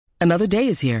Another day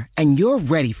is here, and you're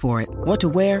ready for it. What to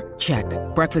wear? Check.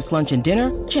 Breakfast, lunch, and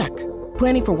dinner? Check.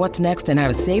 Planning for what's next and how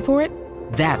to save for it?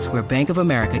 That's where Bank of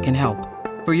America can help.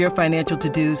 For your financial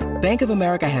to-dos, Bank of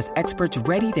America has experts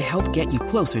ready to help get you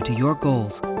closer to your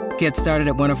goals. Get started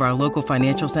at one of our local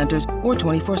financial centers or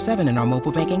 24/7 in our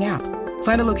mobile banking app.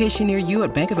 Find a location near you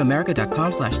at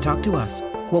bankofamerica.com/talktous.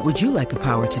 What would you like the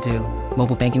power to do?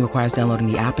 Mobile banking requires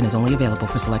downloading the app and is only available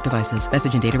for select devices.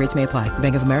 Message and data rates may apply.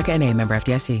 Bank of America N.A., member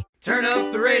FDIC. Turn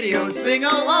up the radio and sing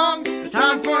along. It's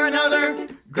time for another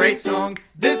great song.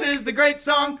 This is the Great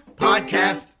Song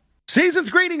Podcast. Season's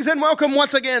greetings and welcome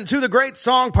once again to the Great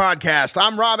Song Podcast.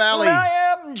 I'm Rob Alley. I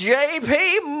am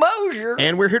J.P. Mosier.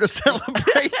 And we're here to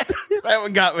celebrate, that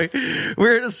one got me.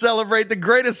 We're here to celebrate the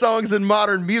greatest songs in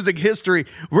modern music history.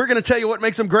 We're going to tell you what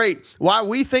makes them great, why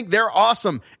we think they're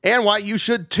awesome, and why you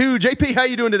should too. JP, how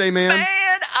you doing today, man?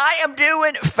 Man, I am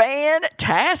doing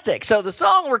fantastic. So the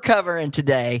song we're covering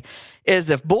today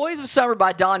is If Boys of Summer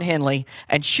by Don Henley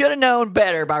and Should Have Known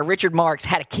Better by Richard Marx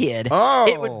had a kid,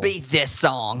 it would be this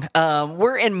song.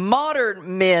 We're in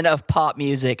modern men of pop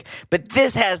music, but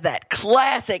this has that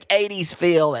classic 80s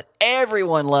feel that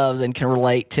everyone loves and can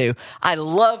relate to. I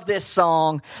love this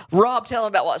song. Rob, tell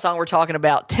them about what song we're talking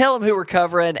about. Tell them who we're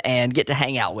covering and get to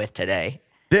hang out with today.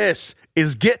 This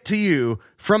is Get to You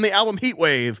from the album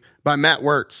Heatwave by Matt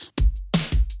Wertz.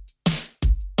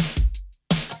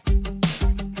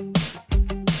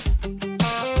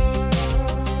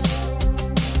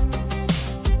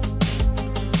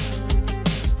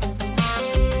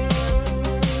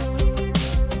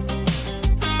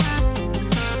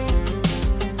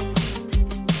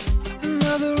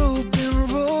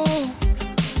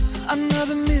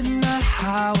 Another midnight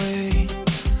highway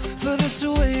for this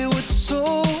wayward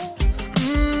soul.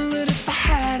 But if I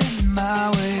had it my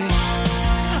way,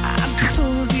 I'd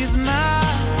close these mouths.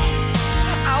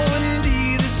 I wouldn't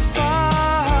be this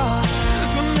far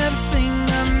from everything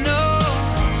I know,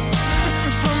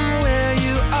 from where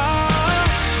you are,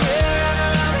 wherever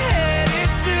I'm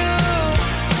headed to.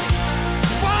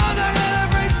 Walls are gonna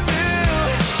break through.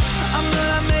 I'm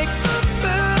gonna make a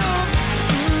move.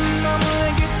 I'm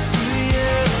gonna get to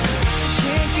you.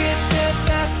 Can't get there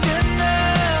fast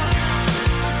enough.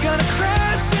 Gonna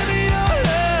crash into your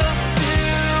love. Do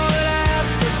what I have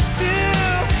to do.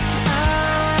 I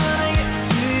wanna get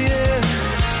to you.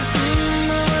 I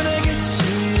wanna get to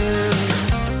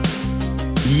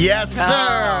you. Yes, sir.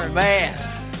 Oh, man.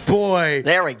 Boy,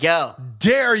 There we go.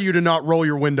 dare you to not roll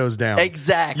your windows down.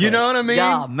 Exactly. You know what I mean?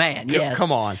 Oh, man, yes.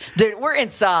 Come on. Dude, we're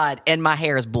inside and my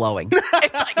hair is blowing.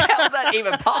 It's like, how is that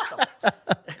even possible?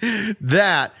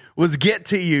 That was Get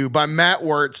to You by Matt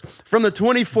Wertz from the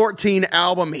 2014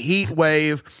 album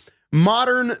Heatwave.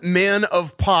 Modern Men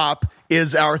of Pop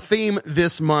is our theme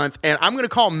this month, and I'm going to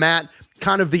call Matt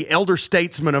kind of the elder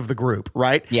statesman of the group,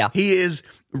 right? Yeah. He is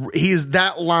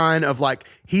that line of like,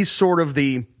 he's sort of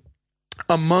the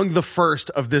among the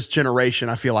first of this generation,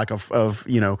 I feel like, of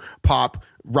you know, pop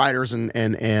writers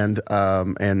and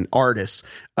artists,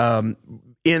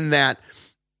 in that.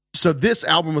 So this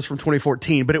album was from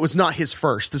 2014, but it was not his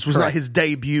first. This was not his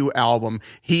debut album.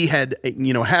 He had,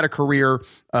 you know, had a career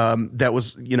that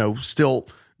was, you know, still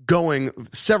going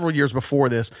several years before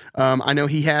this. I know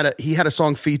he had a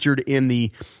song featured in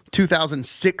the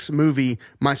 2006 movie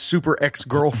My Super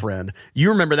Ex-Girlfriend. You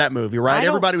remember that movie, right?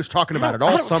 Everybody was talking about it all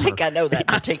summer. I don't think I know that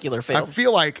particular film. I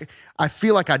feel like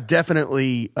I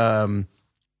definitely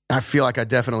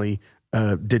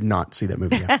did not see that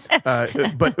movie.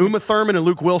 But Uma Thurman and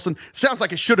Luke Wilson sounds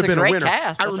like it should have been a winner.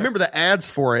 Cast, I remember the ads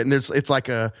for it, and it's like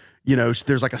a, you know,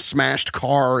 there's like a smashed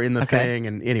car in the thing,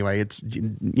 and anyway, it's,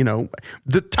 you know,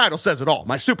 the title says it all.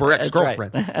 My Super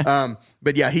Ex-Girlfriend. Right.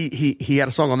 But yeah, he had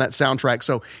a song on that soundtrack.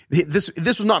 So this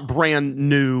was not brand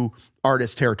new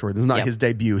artist territory. This is not his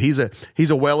debut. He's a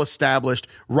well-established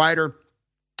writer.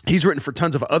 He's written for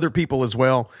tons of other people as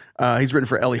well. He's written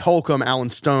for Ellie Holcomb, Alan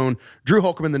Stone, Drew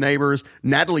Holcomb and the Neighbors,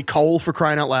 Natalie Cole, for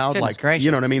crying out loud. Goodness gracious. You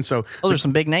know what I mean? So those are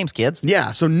some big names, kids.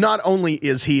 Yeah. So not only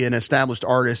is he an established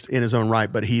artist in his own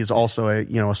right, but he is also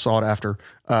a sought after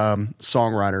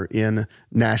songwriter in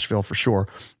Nashville for sure.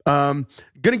 Going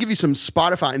to give you some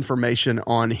Spotify information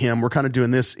on him. We're kind of doing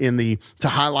this to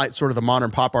highlight sort of the modern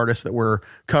pop artists that we're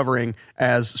covering,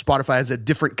 as Spotify has a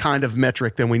different kind of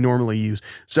metric than we normally use.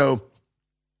 So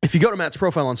if you go to Matt's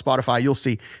profile on Spotify, you'll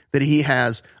see that he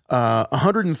has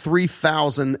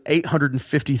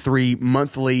 103,853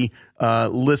 monthly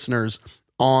listeners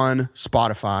on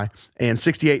Spotify and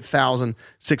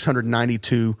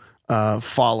 68,692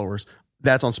 followers.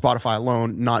 That's on Spotify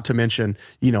alone, not to mention,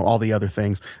 all the other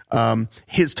things.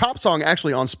 His top song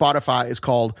actually on Spotify is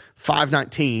called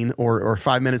 5:19 or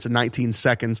 5 minutes and 19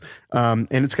 seconds. And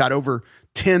it's got over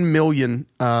 10 million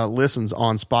listens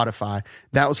on Spotify.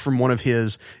 That was from one of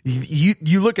his.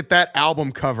 You look at that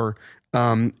album cover,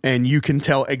 and you can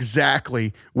tell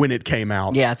exactly when it came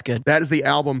out. Yeah, it's good. That is the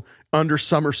album Under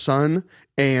Summer Sun.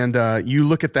 And you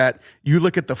look at that, you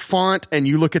look at the font, and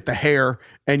you look at the hair,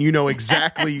 and you know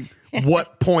exactly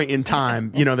what point in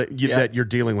time that you're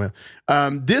dealing with.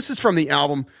 This is from the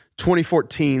album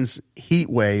 2014's Heat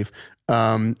Wave,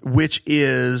 which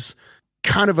is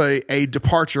kind of a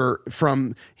departure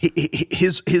from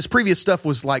his previous stuff.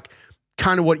 Was like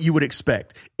kind of what you would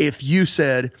expect if you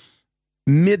said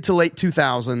mid to late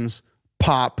 2000s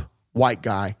pop white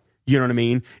guy. You know what I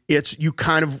mean? You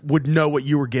kind of would know what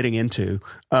you were getting into.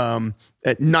 Not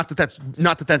that that's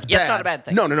bad. It's not a bad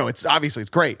thing. No. It's obviously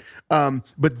it's great.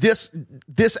 But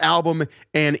this album,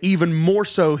 and even more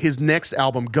so his next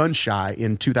album, Gun Shy,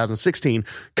 in 2016,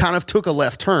 kind of took a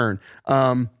left turn.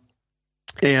 And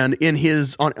in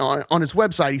his on his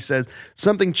website, he says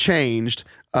something changed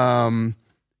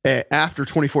after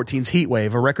 2014's Heat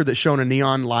Wave, a record that shone a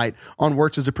neon light on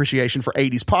Wertz's appreciation for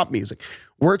 80s pop music.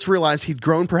 Wertz realized he'd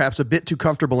grown perhaps a bit too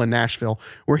comfortable in Nashville,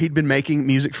 where he'd been making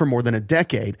music for more than a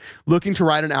decade. Looking to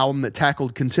write an album that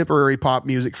tackled contemporary pop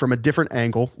music from a different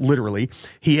angle, literally,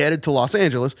 he headed to Los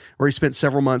Angeles, where he spent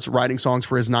several months writing songs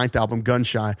for his ninth album, Gun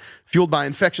Shy. Fueled by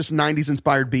infectious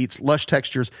 90s-inspired beats, lush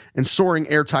textures, and soaring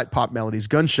airtight pop melodies,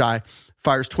 Gun Shy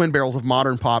fires twin barrels of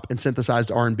modern pop and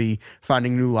synthesized R&B,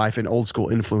 finding new life in old school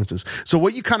influences. So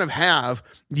what you kind of have,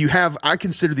 I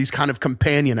consider these kind of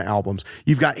companion albums.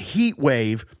 You've got Heat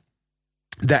Wave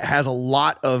that has a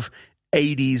lot of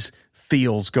 80s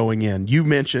feels going in. You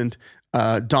mentioned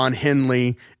Don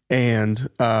Henley and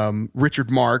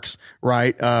Richard Marx,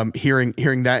 right?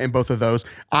 Hearing that in both of those.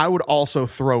 I would also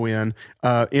throw in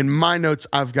my notes,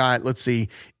 I've got, let's see,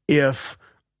 if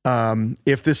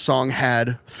this song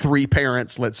had three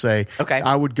parents, let's say, okay,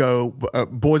 I would go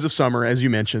Boys of Summer, as you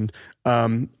mentioned,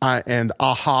 and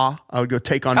Aha. I would go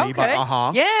Take On Me by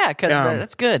Aha. Yeah, because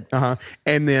that's good.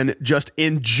 And then just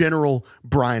in general,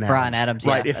 Bryan Adams. Bryan Adams,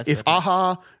 right? Yeah, If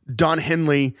Aha, Don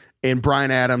Henley, and Bryan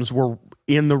Adams were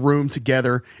in the room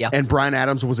together, and Bryan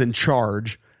Adams was in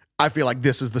charge, I feel like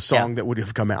this is the song that would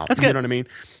have come out. That's good. You know what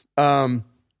I mean?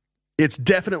 It's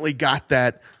definitely got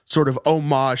that sort of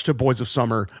homage to Boys of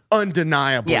Summer,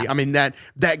 undeniably. Yeah. I mean, that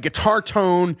guitar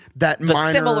tone, the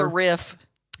minor similar riff.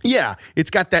 Yeah, it's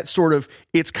got that sort of,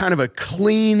 it's kind of a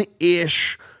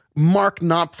clean-ish, Mark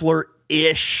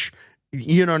Knopfler-ish,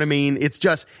 you know what I mean? It's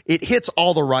just, it hits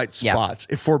all the right spots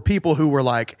for people who were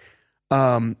like,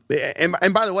 and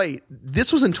by the way,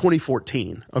 this was in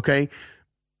 2014, okay?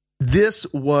 This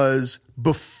was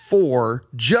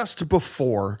just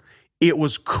before it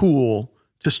was cool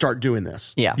to start doing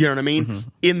this. Yeah. You know what I mean? Mm-hmm.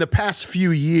 In the past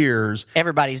few years,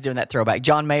 everybody's doing that throwback.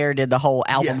 John Mayer did the whole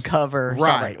album cover.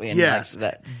 Right. Yes. Like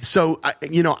that. So,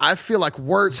 I feel like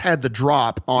Wertz had the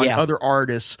drop on other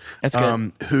artists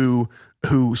who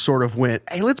sort of went,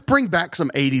 hey, let's bring back some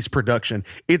 80s production.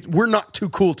 We're not too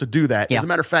cool to do that. As a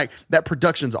matter of fact, that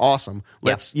production's awesome.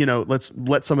 Let's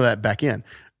let some of that back in.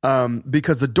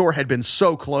 Because the door had been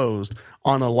so closed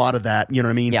on a lot of that, you know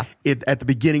what I mean? Yeah. At the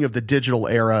beginning of the digital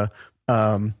era,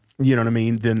 you know what I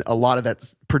mean? Then a lot of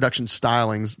that production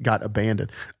stylings got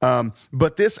abandoned.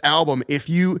 But this album, if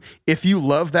you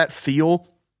love that feel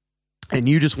and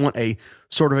you just want a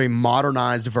sort of a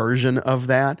modernized version of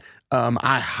that,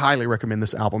 I highly recommend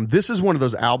this album. This is one of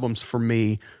those albums for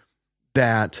me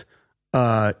that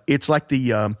it's like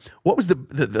the what was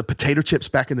the potato chips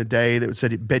back in the day that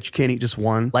said bet you can't eat just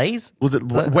one? Lay's? Was it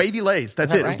Wavy Lay's?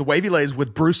 That's it. Right? It was the Wavy Lay's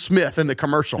with Bruce Smith in the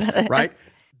commercial, right?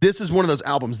 This is one of those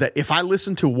albums that if I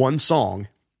listen to one song,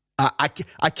 I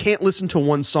can't listen to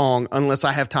one song unless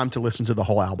I have time to listen to the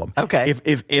whole album. Okay.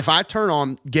 If I turn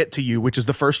on Get to You, which is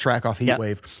the first track off Heat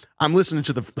Wave, I'm listening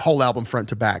to the whole album front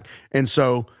to back. And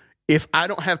so if I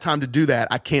don't have time to do that,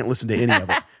 I can't listen to any of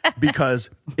it because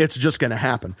it's just going to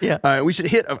happen. Yeah. We should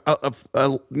hit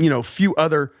a few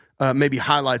other maybe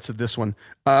highlights of this one.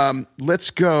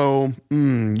 Let's go.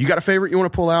 You got a favorite you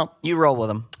want to pull out? You roll with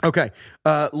them. Okay.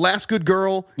 Last Good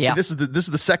Girl. Yeah. This is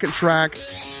the second track.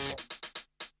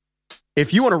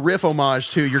 If you want a riff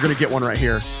homage too, you're going to get one right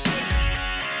here.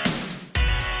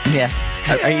 Yeah.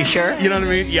 Are you sure? You know what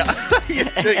I mean? Yeah.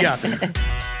 Yeah.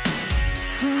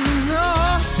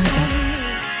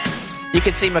 You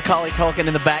can see Macaulay Culkin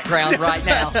in the background right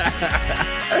now.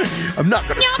 I'm not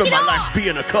going to spend my life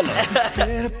being a color.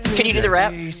 Can you do the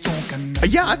rap?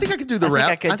 Yeah, I think I could do the rap.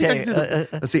 I could do the.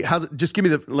 Let's see. How's it? Just give me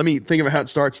the. Let me think of how it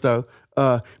starts though.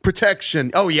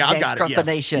 Protection. Oh yeah, I got it. Across the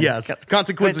nation. Yes.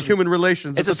 Consequence of human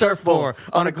relations. It's a surfboard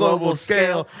on a global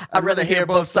scale. I'd rather hear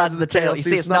both sides of the tale. You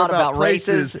see, it's not about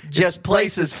races, just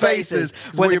places, faces.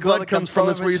 Where your blood comes from,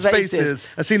 that's where your space is.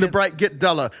 I've seen the bright get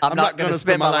duller. I'm not going to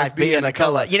spend my life being a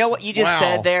color. You know what you just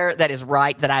said there that is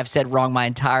right, that I've said wrong my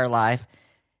entire life?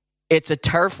 It's a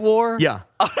turf war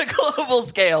on a global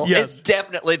scale. Yes. It's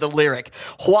definitely the lyric.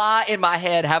 Why in my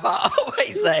head have I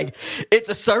always sang, it's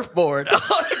a surfboard on a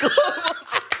global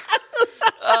scale?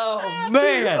 Oh,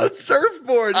 man. A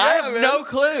surfboard. I have no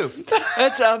clue.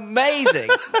 That's amazing.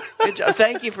 Good job.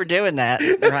 Thank you for doing that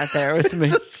right there with me.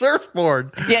 It's a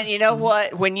surfboard. Yeah, you know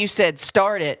what? When you said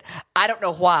start it, I don't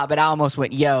know why, but I almost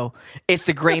went, it's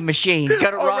the Green Machine.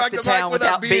 Gonna rock the town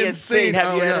without being seen.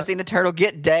 Have you ever seen a turtle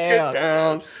get down? Get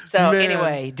down. So Man.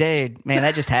 anyway, dude, man,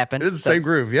 that just happened. It's the same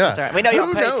groove, yeah. That's all right. We know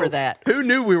you'll pay for that. Who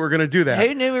knew we were going to do that?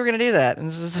 Who knew we were going to do that?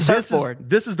 It's a surfboard.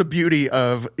 This is the beauty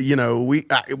of, we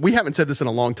haven't said this in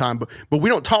a long time, but we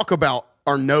don't talk about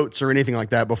our notes or anything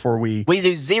like that before we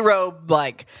do zero,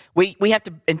 like we have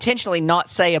to intentionally not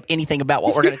say anything about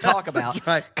what we're going to talk about,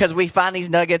 because we find these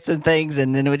nuggets and things,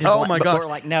 and then we just we're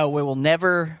like, no, we will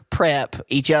never prep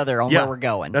each other on where we're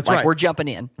going. That's like, right. We're jumping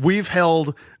in. We've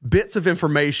held bits of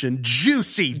information,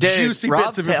 juicy Rob's bits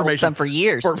of information held some for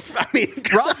years.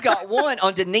 Rob's got one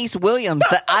on Denise Williams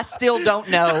that I still don't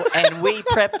know, and we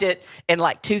prepped it in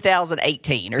like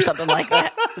 2018 or something like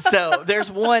that. So there's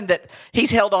one that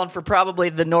he's held on for probably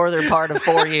the northern part of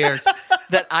 4 years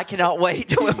that I cannot wait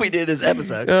till when we do this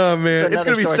episode. Oh man, it's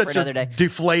going to be such a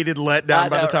deflated letdown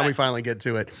by the time we finally get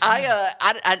to it.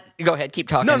 I go ahead, keep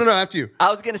talking. No, after you. I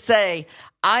was going to say,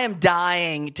 I am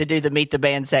dying to do the Meet the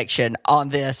Band section on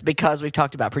this because we've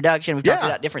talked about production, we've talked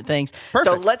about different things.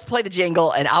 Perfect. So let's play the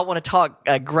jingle, and I want to talk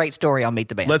a great story on Meet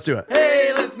the Band. Let's do it.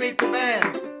 Hey, let's meet the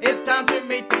band. It's time to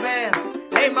meet the band.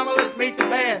 Hey, mama, let's meet the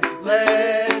band.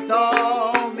 Let's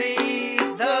all meet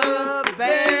the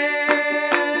band.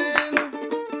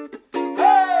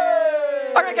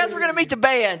 Hey! All right, guys, we're going to meet the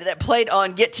band that played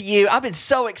on Get to You. I've been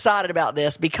so excited about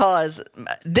this because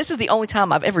this is the only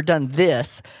time I've ever done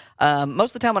this. Most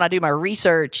of the time when I do my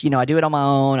research, I do it on my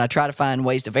own. I try to find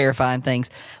ways to verify things.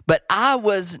 But I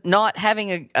was not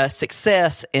having a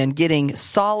success in getting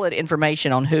solid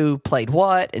information on who played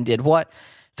what and did what.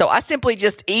 So I simply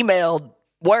just emailed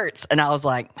Wertz, and I was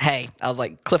like,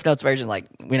 Cliff Notes version,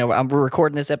 we're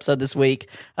recording this episode this week.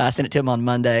 I sent it to him on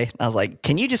Monday. I was like,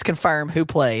 can you just confirm who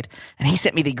played? And he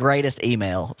sent me the greatest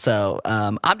email. So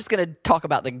I'm just going to talk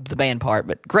about the band part,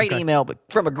 but great email, but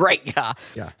from a great guy.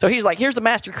 Yeah. So he's like, here's the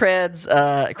master credits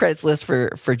list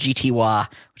for GTY,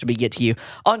 which will be Get to You.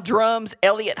 On drums,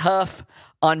 Elliot Huff.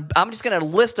 I'm just going to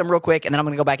list them real quick, and then I'm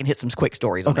going to go back and hit some quick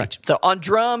stories on each. So on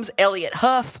drums, Elliot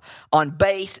Huff. On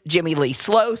bass, Jimmy Lee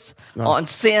Slose. On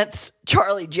synths,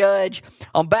 Charlie Judge.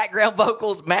 On background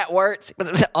vocals, Matt Wertz.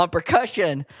 On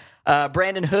percussion,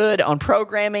 Brandon Hood. On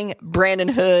programming, Brandon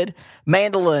Hood.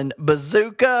 Mandolin,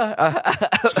 Bazooka.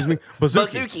 Excuse me,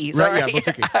 Bazooki. Sorry, right,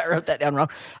 Bazooki. I wrote that down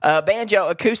wrong. Banjo,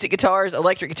 acoustic guitars,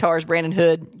 electric guitars, Brandon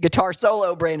Hood. Guitar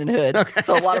solo, Brandon Hood. Okay.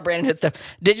 So a lot of Brandon Hood stuff.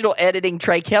 Digital editing,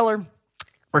 Trey Keller.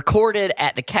 Recorded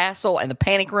at the Castle and the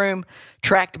Panic Room.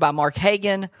 Tracked by Mark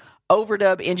Hagan.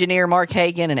 Overdub engineer Mark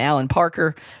Hagan and Alan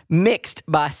Parker. Mixed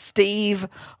by Steve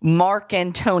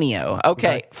Marcantonio.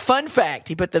 Okay, fun fact,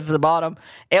 he put that at the bottom.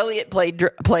 Elliot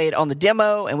played on the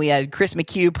demo, and we had Chris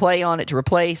McHugh play on it to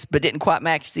replace, but didn't quite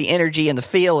match the energy and the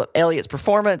feel of Elliot's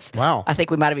performance. Wow. I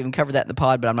think we might have even covered that in the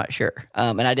pod, but I'm not sure.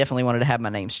 And I definitely wanted to have my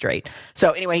name straight.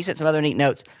 So anyway, he sent some other neat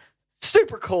notes.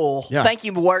 Super cool. Yeah. Thank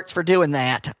you, Wertz, for doing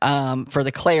that, for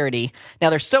the clarity.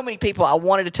 Now, there's so many people I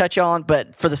wanted to touch on,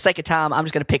 but for the sake of time, I'm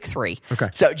just going to pick three. Okay.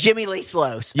 So, Jimmy Lee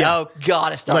Slose. Yeah. Oh,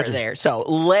 gotta start there. So,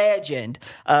 legend.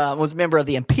 Was a member of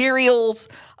the Imperials.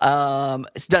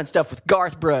 It's done stuff with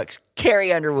Garth Brooks,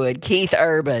 Carrie Underwood, Keith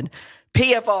Urban,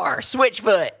 PFR,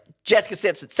 Switchfoot, Jessica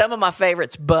Simpson, some of my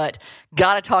favorites, but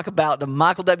got to talk about the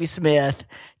Michael W. Smith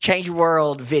Change Your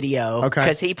World video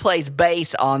because he plays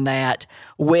bass on that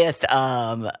with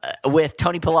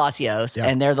Tony Palacios,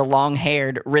 and they're the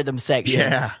long-haired rhythm section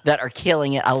that are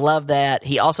killing it. I love that.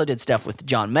 He also did stuff with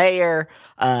John Mayer,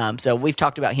 so we've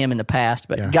talked about him in the past,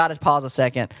 but got to pause a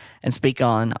second and speak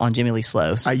on Jimmy Lee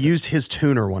Slose. I used his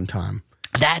tuner one time.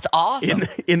 That's awesome.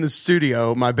 In the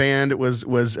studio, my band was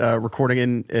recording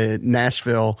in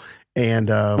Nashville, And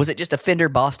was it just a Fender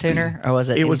Boss tuner, or was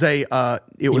it? It was a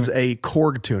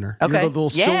Korg tuner. Okay. You know, the little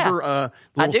silver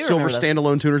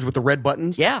standalone tuners with the red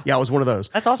buttons. Yeah, it was one of those.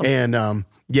 That's awesome. And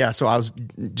so I was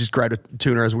just grabbed a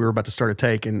tuner as we were about to start a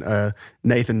take, and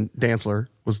Nathan Dantzler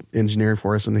was engineering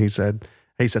for us, and he said,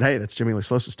 hey, that's Jimmy Lee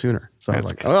Slosa's tuner. So I was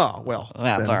like, oh, well.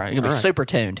 That's all right. You'll be super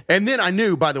tuned. And then I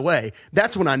knew, by the way,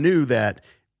 that's when I knew that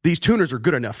these tuners are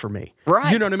good enough for me.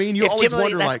 Right. You know what I mean? You always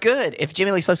wonder, that's good. If Jimmy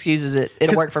Lee Slosa uses it,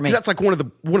 it'll work for me. That's like one of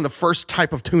the first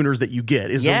type of tuners that you get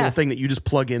is the little thing that you just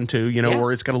plug into,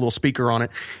 where it's got a little speaker on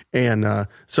it. And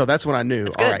so that's when I knew,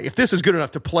 all right, if this is good enough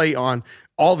to play on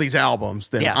all these albums,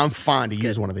 then I'm fine to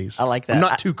use one of these. I like that. I'm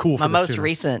not too cool for my this most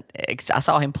recent, I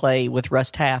saw him play with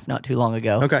Russ Taff not too long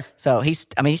ago. Okay. So he's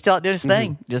still out doing his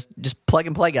thing. Just plug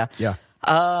and play guy. Yeah.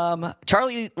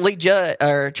 Charlie Judge,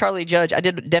 I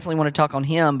did definitely want to talk on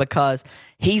him because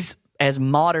he's as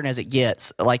modern as it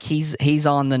gets. Like he's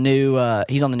on the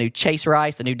new Chase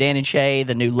Rice, the new Dan and Shay,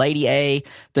 the new Lady A,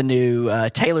 the new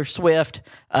Taylor Swift.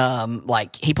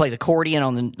 Like he plays accordion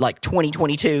on the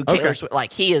 2022 Taylor Swift.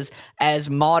 Like he is as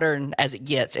modern as it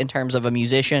gets in terms of a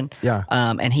musician. Yeah.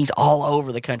 And he's all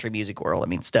over the country music world. I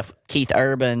mean, stuff Keith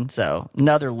Urban, so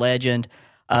another legend.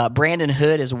 Brandon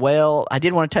Hood as well. I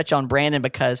did want to touch on Brandon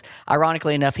because,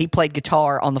 ironically enough, he played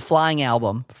guitar on the Flying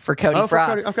album for Cody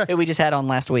Fry, who we just had on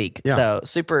last week. Yeah. So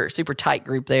super tight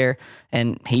group there,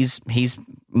 and he's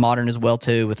modern as well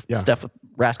too with stuff with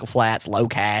Rascal Flatts, Low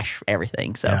Cash,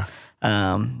 everything. So.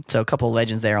 So a couple of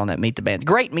legends there on that Meet the Bands.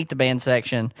 Great Meet the Band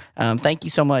section. Thank you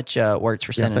so much, Wertz,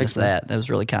 for sending us that. That was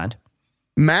really kind.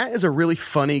 Matt is a really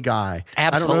funny guy.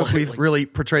 Absolutely. I don't know if we've really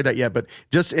portrayed that yet, but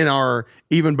just in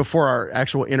even before our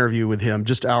actual interview with him,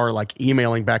 just our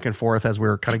emailing back and forth as we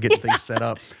were kind of getting things set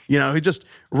up. He's just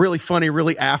really funny,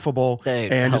 really affable,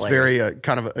 Dude, and hilarious. just very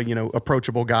kind of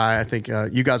approachable guy. I think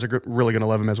you guys are really going to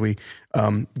love him as we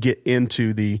get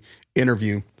into the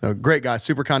interview. So great guy,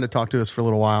 super kind to talk to us for a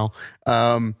little while.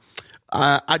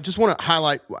 I just want to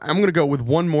highlight, I'm going to go with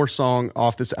one more song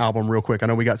off this album real quick. I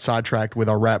know we got sidetracked with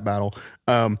our rap battle.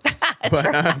 I'm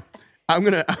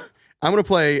going to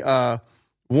play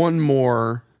one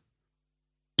more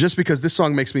just because this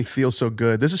song makes me feel so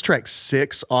good. This is track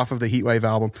 6 off of the Heatwave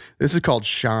album. This is called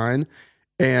Shine.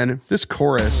 And this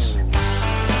chorus,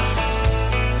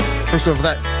 first of all,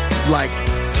 that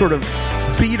sort of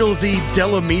Beatlesy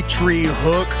Delamitri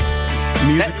hook.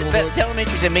 That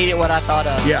Delamitri's immediate what I thought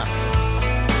of. Yeah.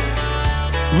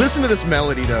 Listen to this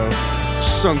melody, though.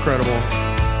 So incredible.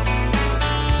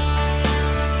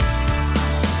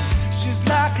 She's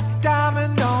like a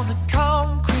diamond on the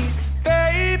concrete,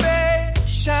 baby,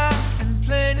 shining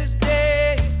plain as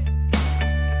day.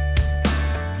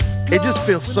 It just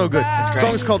feels so good. The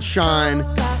song is called Shine,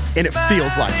 and it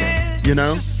feels like it,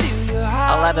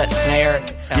 I love that snare.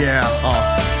 Yeah.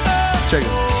 Oh, check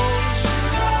it.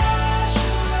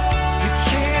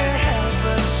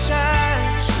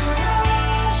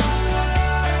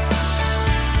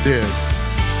 Dude.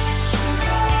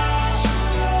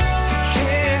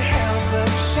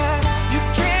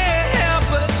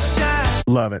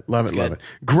 Love it. Love it. Love it.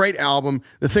 Great album.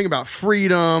 The thing about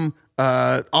freedom,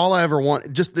 all I ever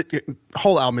want, just the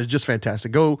whole album is just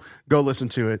fantastic. Go listen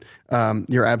to it.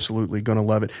 You're absolutely going to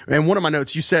love it. And one of my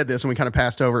notes, you said this and we kind of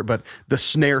passed over it, but the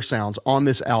snare sounds on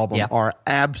this album are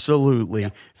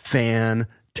absolutely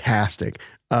fantastic.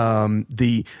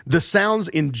 The sounds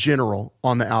in general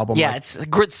on the album. Yeah, it's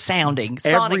good sounding,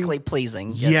 sonically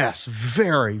pleasing. Yes,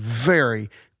 very, very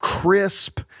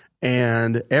crisp,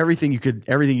 and everything you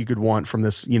could want from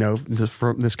this,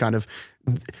 from this kind of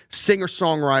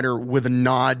singer-songwriter with a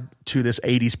nod to this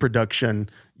 80s production.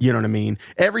 You know what I mean?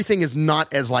 Everything is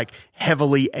not as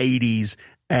heavily 80s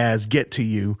as Get to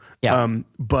You. Yeah.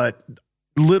 But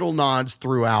little nods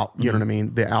throughout, you know what I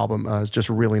mean? The album is just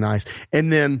really nice.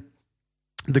 And then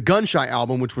the Gunshot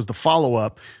album, which was the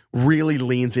follow-up, really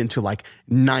leans into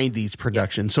 90s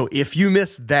production. So if you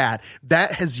missed that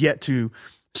has yet to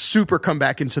super come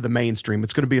back into the mainstream.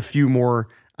 It's going to be a few more,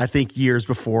 I think, years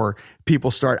before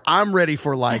people start. I'm ready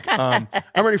for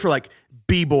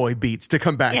B-boy beats to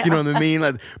come back. Yeah. You know what I mean?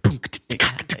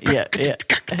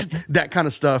 That kind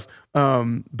of stuff.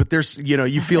 But there's,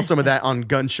 you feel some of that on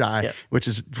Gunshy, which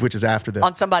is after this.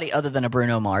 On somebody other than a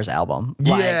Bruno Mars album.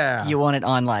 You want it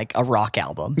on a rock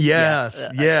album. Yes.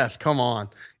 Yes. Come on.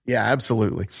 Yeah,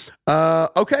 absolutely.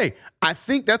 Okay. I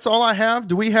think that's all I have.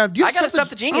 Do we have... I got to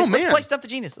Stump the Genius. Oh, Let's play Stump the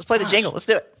Genius. Let's play the jingle. Let's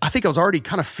do it. I think I was already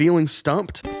kind of feeling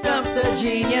stumped. Stump the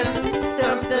Genius.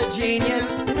 Stump the Genius.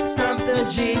 Stump the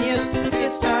Genius.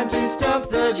 It's time to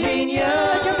Stump the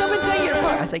Genius. Jump up and say your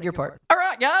part. I say your part. All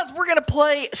right, guys, we're going to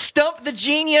play Stump the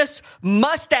Genius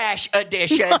Mustache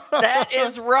Edition. That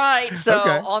is right. So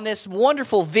on this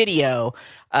wonderful video,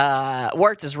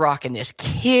 Wertz is rocking this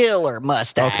killer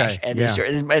mustache in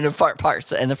the front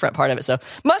part of it. So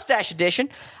mustache edition.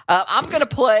 I'm going to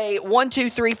play 1, 2,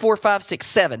 3, 4, 5, 6,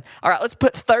 7. All right, let's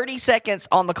put 30 seconds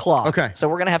on the clock. Okay. So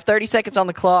we're going to have 30 seconds on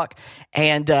the clock,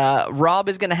 and Rob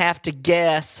is going to have to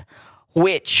guess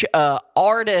which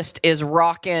artist is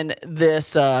rocking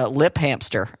this lip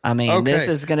hamster. I mean, this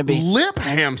is going to be... Lip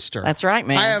hamster. That's right,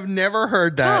 man. I have never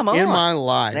heard that in my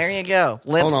life. There you go.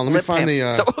 Hold on, let me find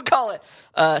the... So we'll call it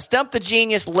Stump the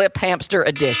Genius Lip Hamster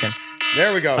Edition.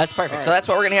 There we go. That's perfect. Right. So that's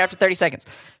what we're going to hear after 30 seconds.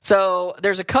 So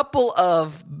there's a couple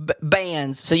of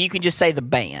bands, so you can just say the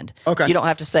band. Okay. You don't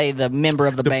have to say the member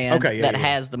of the band that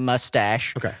has the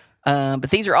mustache. Okay. But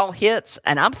these are all hits,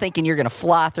 and I'm thinking you're going to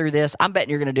fly through this. I'm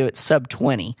betting you're going to do it sub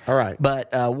 20. All right. But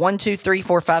 1, 2, 3,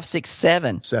 4, 5, 6,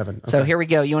 7. 7. Okay. So here we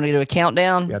go. You want to do a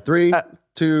countdown? Yeah, 3,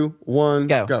 2, 1,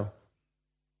 go.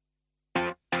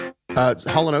 Hall &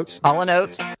 Oates. Hall &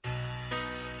 Oates.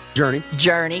 Journey.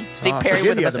 Steve Perry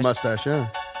with the mustache. Yeah.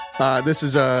 This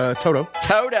is Toto.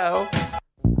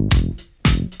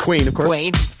 Queen, of course.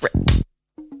 Queen.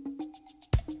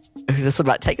 This will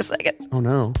about take a second. Oh,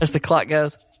 no. As the clock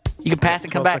goes. You can pass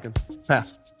and come back. Seconds.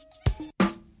 Pass. I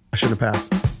shouldn't have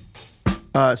passed.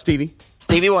 Stevie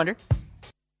Wonder.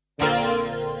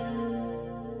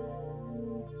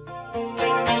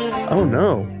 Oh,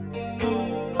 no.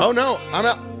 I'm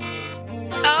out.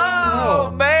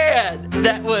 Oh, man.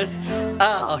 That was...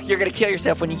 Oh, you're going to kill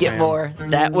yourself when you get more.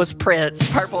 That was Prince,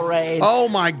 Purple Rain. Oh,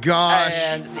 my gosh.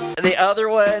 And the other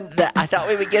one that I thought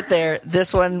we would get there,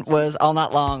 this one was All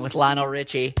Night Long with Lionel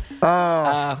Richie.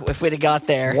 If we'd have got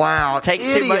there. Wow. It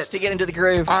takes too much to get into the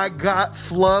groove. I got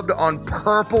flubbed on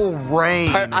Purple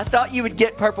Rain. I thought you would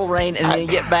get Purple Rain and then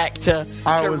get back to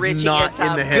Richie not in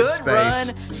time. in the Good headspace.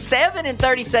 run. 7 and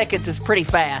 30 seconds is pretty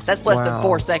fast. That's less than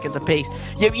 4 seconds apiece.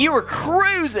 You were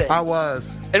cruising. I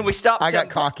was. And we stopped. I got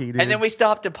cocky, dude. And then we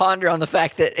stopped to ponder on the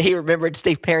fact that he remembered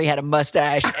Steve Perry had a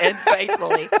mustache, and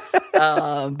faithfully.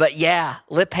 But yeah,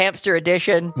 Lip Hamster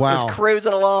Edition was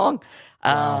cruising along.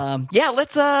 Yeah,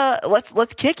 let's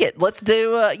kick it. Let's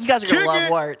do. You guys are gonna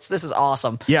love Wertz. This is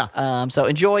awesome. Yeah. So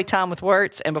enjoy time with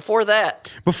Wertz, and before that,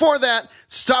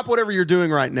 stop whatever you're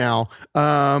doing right now.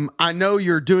 I know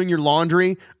you're doing your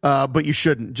laundry, but you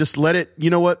shouldn't. Just let it. You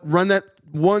know what? Run that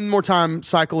one more time,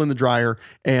 cycle in the dryer,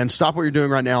 and stop what you're doing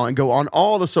right now, and go on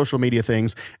all the social media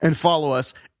things and follow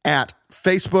us at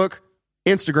Facebook,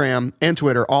 Instagram, and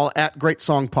Twitter, all at Great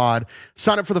Song Pod.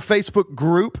 Sign up for the Facebook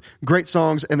group, Great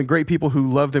Songs, and the great people who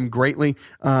love them greatly.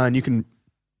 And you can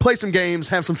play some games,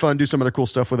 have some fun, do some other cool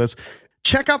stuff with us.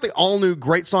 Check out the all-new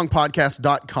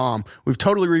GreatSongPodcast.com. We've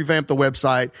totally revamped the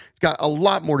website. It's got a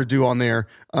lot more to do on there,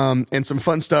 and some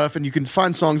fun stuff. And you can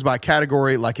find songs by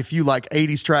category. Like if you like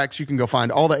 80s tracks, you can go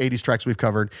find all the 80s tracks we've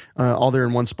covered, all there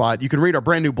in one spot. You can read our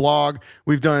brand new blog.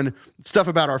 We've done stuff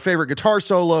about our favorite guitar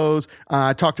solos.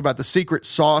 I talked about the secret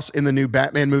sauce in the new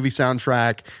Batman movie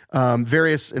soundtrack,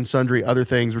 various and sundry other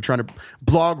things. We're trying to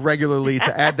blog regularly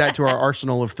to add that to our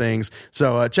arsenal of things.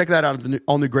 So check that out at the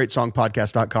all new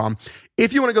GreatSongPodcast.com.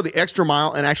 If you want to go the extra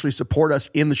mile and actually support us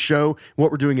in the show,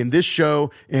 what we're doing in this show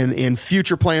and in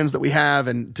future plans that we have,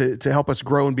 and to help us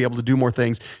grow and be able to do more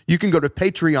things, you can go to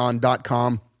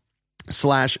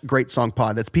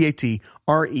patreon.com/greatsongpod. That's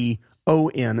PatreOn.com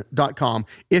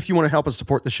if you want to help us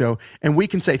support the show. And we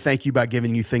can say thank you by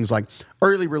giving you things like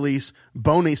early release,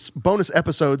 bonus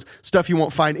episodes, stuff you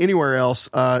won't find anywhere else,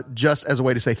 just as a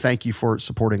way to say thank you for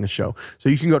supporting the show. So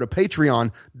you can go to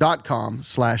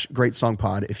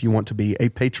patreon.com/greatsongpod if you want to be a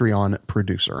Patreon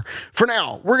producer. For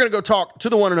now, we're going to go talk to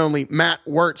the one and only Matt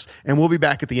Wertz, and we'll be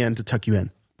back at the end to tuck you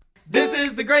in. This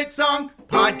is the Great Song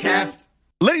Podcast.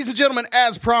 Ladies and gentlemen,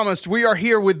 as promised, we are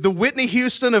here with the Whitney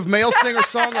Houston of male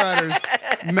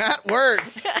singer-songwriters, Matt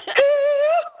Wertz.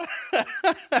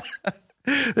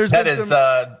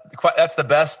 That's the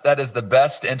best. That is the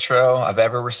best intro I've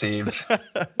ever received.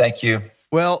 Thank you.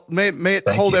 Well, may it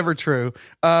hold ever true.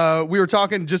 We were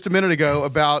talking just a minute ago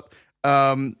about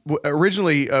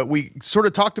originally we sort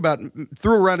of talked about,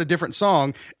 threw around a different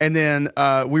song, and then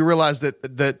we realized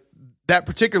that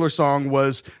particular song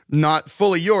was not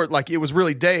fully yours. Like it was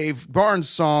really Dave Barnes'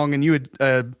 song, and you had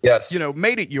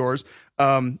made it yours.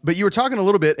 But you were talking a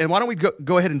little bit, and why don't we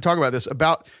go ahead and talk about this?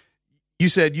 About, you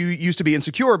said you used to be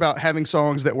insecure about having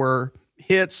songs that were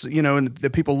hits, and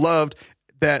that people loved.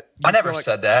 That I never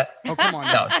said that. Oh, come on!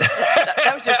 No.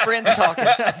 that was just friends talking.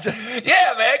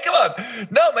 Yeah, man, come on.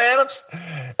 No, man,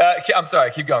 I'm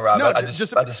sorry. Keep going, Rob. No, I just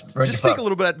speak a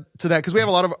little bit to that, because we have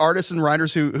a lot of artists and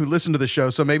writers who listen to the show,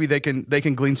 so maybe they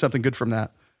can glean something good from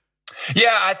that.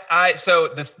 Yeah, so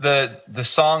the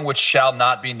song which shall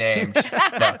not be named,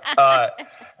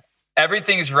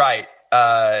 Everything's Right,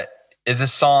 is a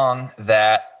song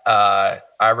that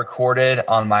I recorded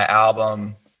on my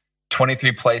album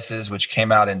 23 Places, which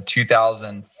came out in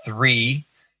 2003,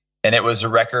 and it was a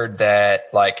record that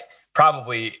like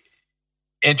probably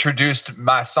introduced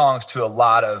my songs to a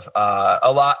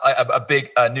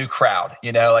big new crowd,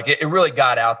 like it really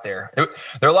got out there. There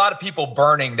are a lot of people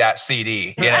burning that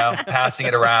CD, passing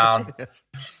it around. Yes.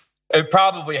 It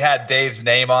probably had Dave's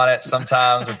name on it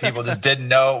sometimes when people just didn't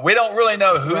know. We don't really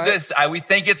know who we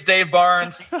think it's Dave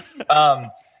Barnes.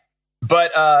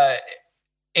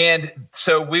 And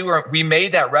so we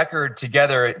made that record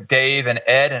together, Dave and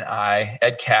Ed and I,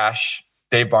 Ed Cash,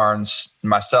 Dave Barnes, and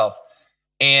myself.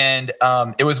 And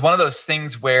it was one of those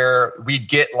things where we'd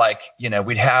get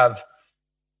we'd have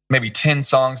maybe 10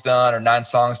 songs done or 9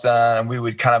 songs done, and we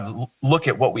would kind of look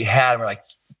at what we had, and we're like,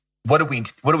 what do we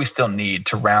still need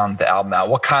to round the album out?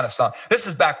 What kind of song? This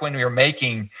is back when we were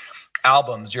making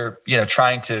albums. You're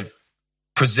trying to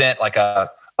present like a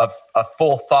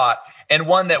full thought, and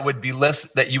one that would be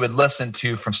that you would listen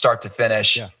to from start to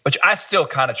finish. Yeah. Which I still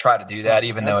kind of try to do that,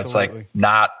 even though it's like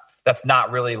that's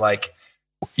not really like.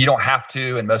 You don't have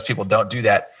to, and most people don't do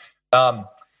that.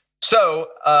 So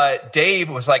Dave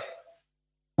was like,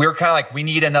 we were kind of like, we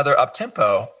need another up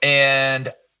tempo.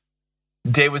 And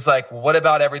Dave was like, what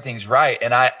about Everything's Right?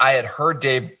 And I had heard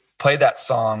Dave play that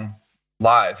song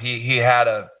live. He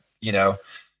had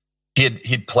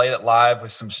he'd played it live with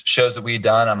some shows that we'd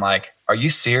done. I'm like, are you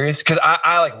serious? Because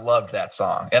I like loved that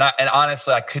song. And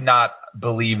honestly, I could not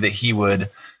believe that he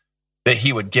would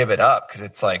give it up, because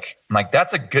it's like, I'm like,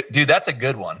 that's a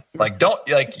good one. Like,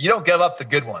 you don't give up the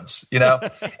good ones,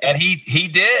 And he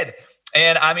did.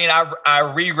 And I mean, I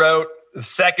rewrote the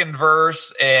second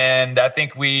verse, and I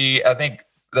think the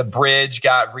bridge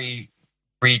got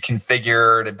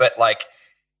reconfigured, but like,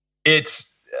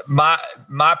 it's my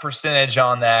percentage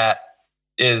on that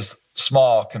is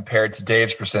small compared to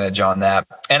Dave's percentage on that.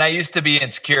 And I used to be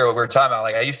insecure. What we were talking about,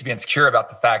 like, I used to be insecure about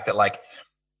the fact that like,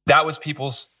 that was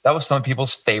some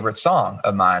people's favorite song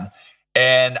of mine.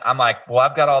 And I'm like, well,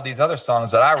 I've got all these other songs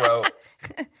that I wrote.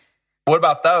 What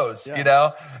about those?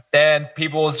 Yeah. And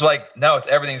people was like, no, it's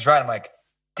Everything's Right. I'm like,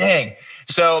 dang.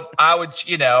 So I would,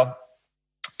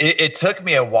 it took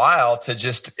me a while to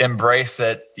just embrace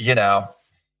that, that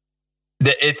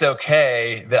it's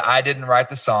okay that I didn't write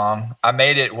the song. I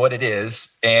made it what it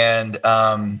is. And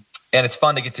it's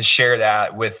fun to get to share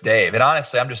that with Dave. And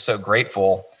honestly, I'm just so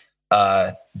grateful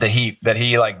that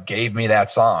he like gave me that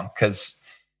song, because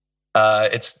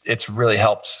it's really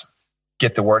helped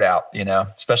get the word out,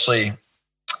 especially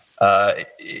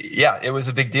it was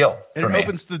a big deal for me. It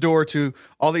opens the door to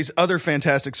all these other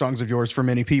fantastic songs of yours for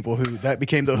many people who that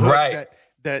became the hook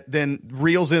that then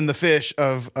reels in the fish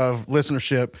of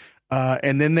listenership,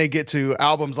 and then they get to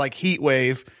albums like Heat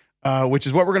Wave, which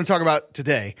is what we're going to talk about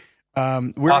today.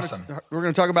 Awesome. We're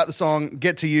going to talk about the song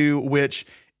Get to You, which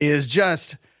is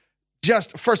just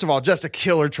first of all, just a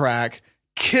killer track,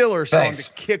 killer song. Thanks.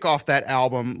 To kick off that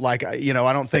album. Like, I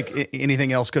don't think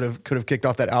anything else could have kicked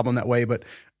off that album that way. But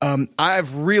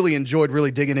I've really enjoyed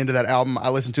really digging into that album. I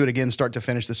listened to it again, start to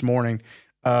finish this morning.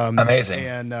 Amazing.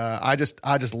 And I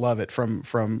just love it from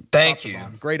Thank you.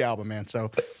 Great album, man.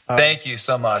 So thank you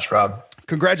so much, Rob.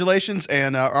 Congratulations.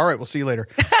 And all right, we'll see you later.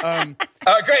 Great.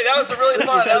 That was a really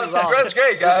fun. That was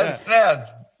great, guys. Man.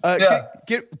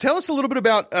 Tell us a little bit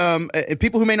about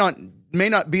people who may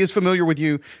not be as familiar with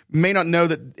you, may not know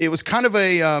that it was kind of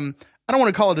a I don't want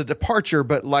to call it a departure,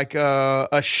 but like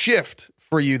a shift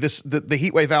for you. The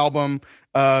Heatwave album,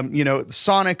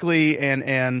 sonically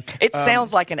and it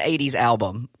sounds like an '80s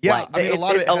album. Yeah, like,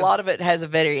 a lot of it has a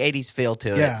very '80s feel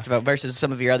to it. Yeah. versus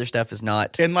some of your other stuff is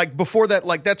not. And like before that,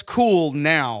 like that's cool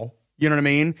now. You know what I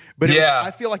mean? But I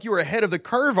feel like you were ahead of the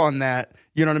curve on that.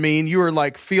 You know what I mean? You were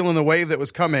like feeling the wave that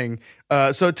was coming.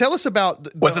 So tell us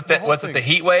about was it the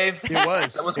heat wave? It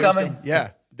was. That was coming.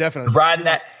 Yeah, definitely. Riding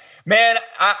that, man.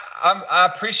 I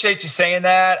appreciate you saying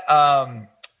that.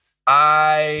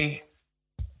 I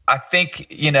think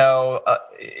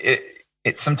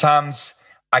it sometimes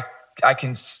I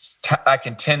can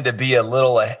tend to be a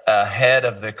little ahead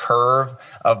of the curve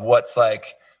of what's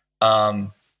like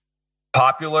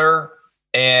popular,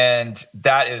 and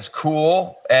that is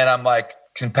cool, and I'm like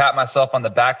can pat myself on the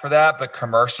back for that. But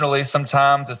commercially,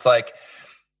 sometimes it's like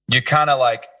you kind of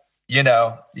like you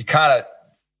kind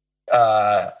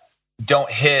of don't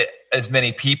hit as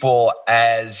many people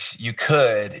as you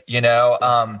could,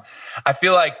 I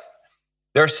feel like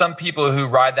there are some people who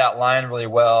ride that line really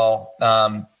well,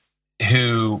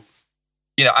 who,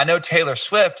 I know Taylor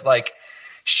Swift, like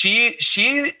she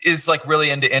is like really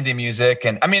into indie music.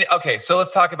 And I mean, okay, so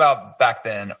let's talk about back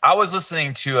then. I was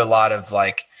listening to a lot of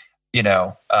like,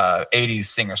 80s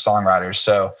singer-songwriters.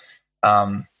 So,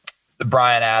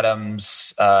 Bryan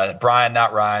Adams, Brian,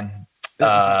 not Ryan.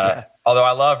 Although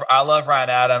I love Ryan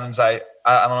Adams. I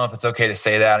don't know if it's okay to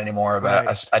say that anymore, but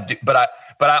right. I do. But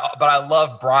I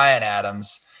love Bryan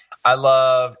Adams. I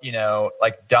love,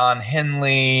 like Don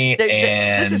Henley.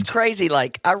 And this is crazy.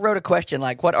 Like, I wrote a question,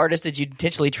 like, what artist did you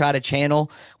intentionally try to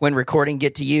channel when recording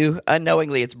Get to You?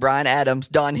 Unknowingly, it's Bryan Adams,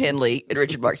 Don Henley, and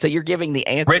Richard Marx. So you're giving the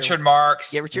answer. Richard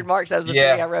Marx. Yeah, Richard Marx. That was the three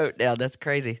I wrote. Yeah, that's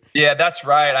crazy. Yeah, that's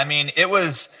right. I mean, it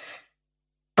was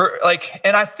for like,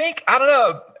 and I think, I don't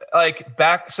know, like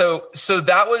back. So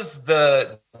that was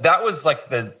like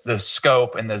the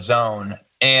scope and the zone.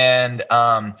 And,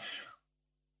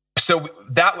 so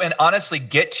that, and honestly,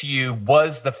 Get to You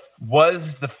was the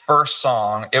first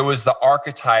song. It was the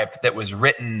archetype that was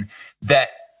written that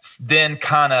then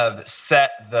kind of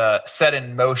set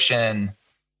in motion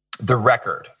the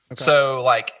record. Okay. So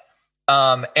like,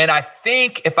 and I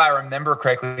think if I remember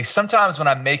correctly, sometimes when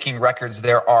I'm making records,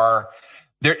 there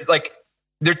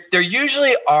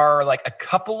usually are like a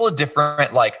couple of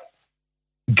different like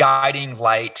guiding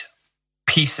light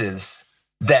pieces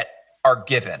that are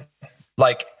given,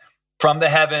 like from the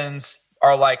heavens,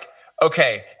 are like,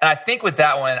 okay. And I think with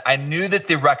that one, I knew that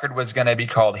the record was going to be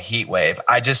called Heat Wave.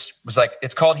 I just was like,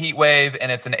 it's called Heat Wave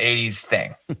and it's an 80s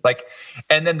thing. Like,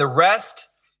 and then the rest,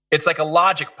 it's like a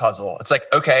logic puzzle. It's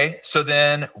like, okay, so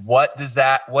then what is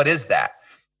that?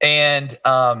 And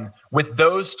with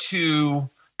those two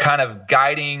kind of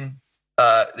guiding,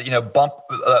 the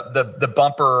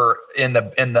bumper in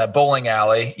the bowling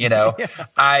alley, yeah.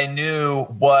 I knew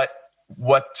what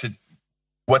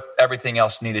everything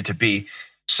else needed to be.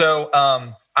 So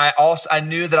I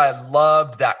knew that I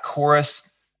loved that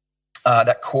chorus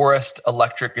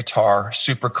electric guitar,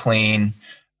 super clean.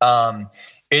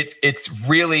 It's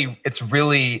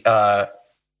really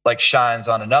like shines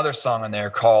on another song in there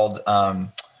called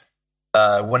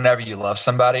Whenever You Love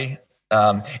Somebody.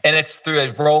 And it's through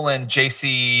a Roland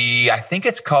JC, I think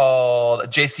it's called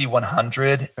JC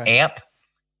 100 amp.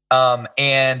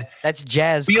 And that's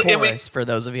jazz chorus for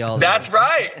those of y'all. That's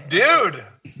right, dude.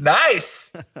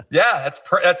 Nice. Yeah,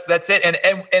 that's it.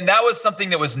 And that was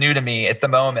something that was new to me at the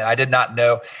moment. I did not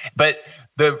know, but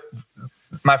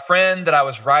my friend that I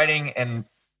was writing and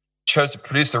chose to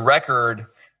produce the record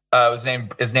was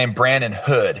named Brandon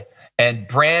Hood, and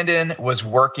Brandon was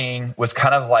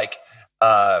kind of like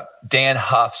Dan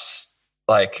Huff's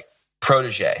like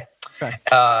protege,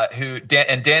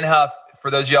 Dan Huff, for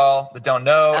those of y'all that don't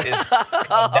know, is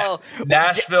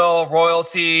Nashville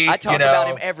royalty. I talk about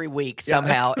him every week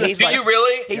somehow. Do you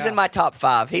really? He's in my top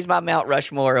 5. He's my Mount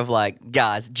Rushmore of like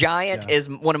guys. Giant is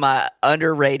one of my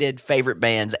underrated favorite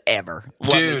bands ever.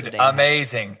 Dude,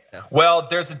 amazing. Yeah. Well,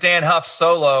 there's a Dan Huff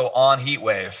solo on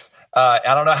Heatwave. I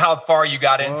don't know how far you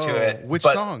got into it. Which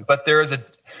song? But there is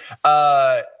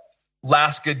a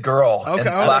Last Good Girl. Okay.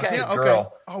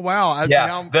 Girl. Oh wow.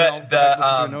 Now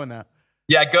knowing that.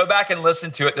 Yeah, go back and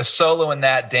listen to it. The solo in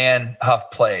that Dan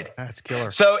Huff played. That's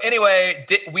killer. So anyway,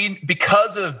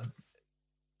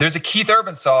 there's a Keith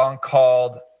Urban song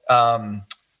called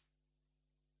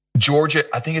Georgia.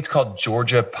 I think it's called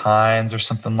Georgia Pines or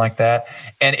something like that.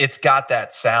 And it's got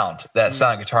that sound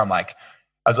guitar. I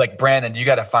was like, Brandon, you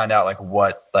got to find out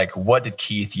what did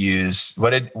Keith use? What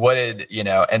did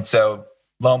And so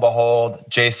lo and behold,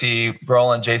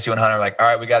 Roland JC 100, like, all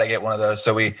right, we got to get one of those.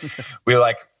 So we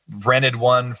rented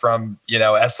one from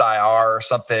SIR or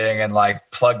something and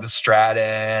plugged the Strat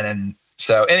in. And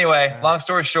so anyway, long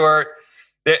story short,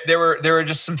 there were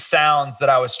just some sounds that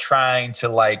I was trying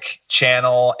to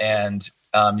channel, and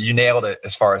you nailed it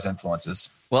as far as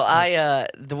influences. Well,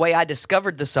 the way I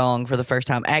discovered the song for the first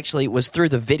time actually was through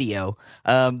the video,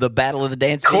 the Battle of the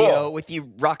Dance video with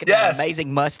you rocking that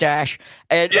amazing mustache,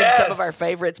 and some of our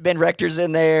favorites. Ben Rector's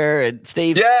in there, and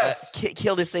Steve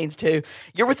killed his scenes too.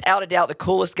 You're without a doubt the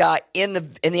coolest guy in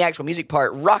the actual music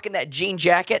part, rocking that jean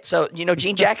jacket. So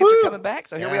jean jackets are coming back.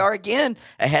 So here we are again,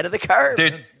 ahead of the curve,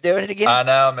 dude, doing it again. I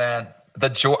know, man.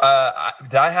 Did I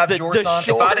have jorts on? Shorts,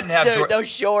 if I didn't have jorts, those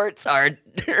shorts are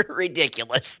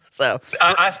ridiculous. So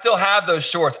I still have those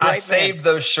shorts. I saved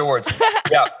those shorts.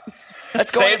 Yeah,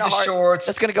 shorts.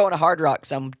 That's going to go in a Hard Rock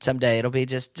someday. It'll be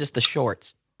just the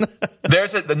shorts.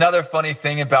 There's another funny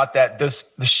thing about that.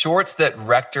 The shorts that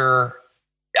Rector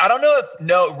I don't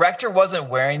know if Rector wasn't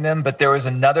wearing them, but there was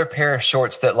another pair of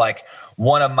shorts that like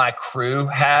one of my crew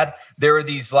had. There were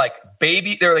these like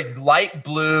they're like light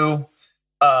blue.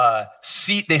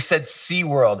 They said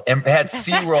SeaWorld and had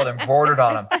SeaWorld embroidered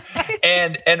on them.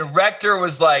 And Rector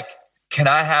was like, "Can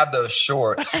I have those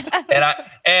shorts?" And I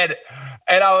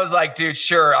was like, "Dude,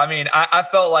 sure." I mean, I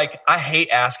felt like I hate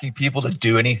asking people to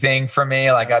do anything for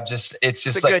me. Like it's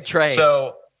just like a good trade.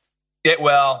 So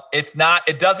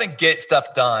it doesn't get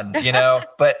stuff done, you know,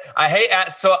 but I hate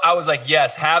so I was like,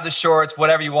 yes, have the shorts,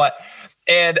 whatever you want.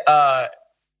 But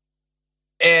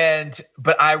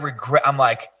I regret, I'm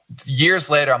like,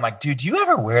 years later, I'm like, dude, do you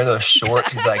ever wear those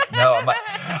shorts? He's like, no.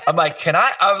 I'm like, can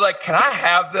I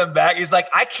have them back? He's like,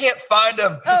 I can't find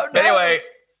them. Oh, no. Anyway,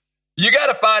 you got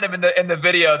to find him in the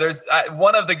video. There's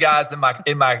one of the guys in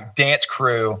my dance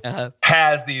crew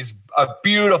has these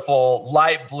beautiful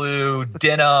light blue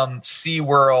denim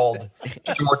SeaWorld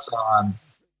shorts on,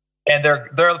 and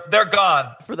they're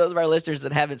gone. For those of our listeners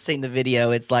that haven't seen the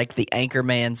video, it's like the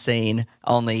Anchorman scene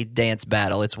on the dance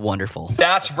battle. It's wonderful.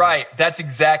 That's right. That's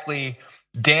exactly.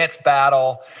 Dance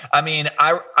battle. I mean,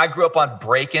 I grew up on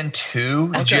Breakin'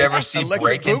 2. Did you ever see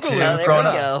Breakin' 2 growing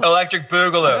up? Electric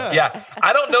Boogaloo. Yeah.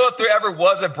 I don't know if there ever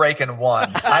was a Breakin'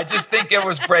 1. I just think it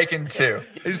was Breakin' 2.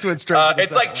 It just went straight.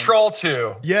 It's like Troll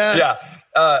 2. Yes.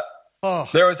 Yeah.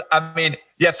 There was,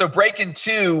 so Breakin'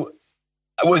 2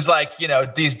 was like, you know,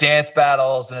 these dance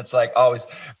battles, and it's like always,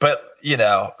 but you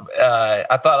know,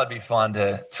 I thought it'd be fun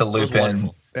to loop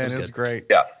in. Man, it's great.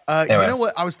 Yeah. Anyway. You know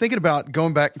what? I was thinking about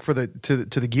going back to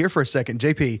the gear for a second.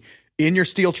 JP, in your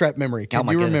Steel Trap memory, can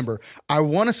you remember? I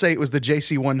want to say it was the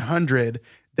JC100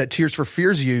 that Tears for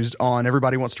Fears used on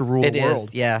Everybody Wants to Rule the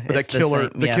World. Yeah. But that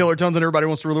killer tones on Everybody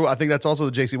Wants to Rule the World. I think that's also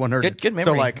the JC100. Good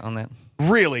memory so on that.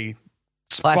 Really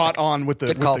spot on with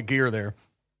the gear there.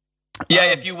 Yeah,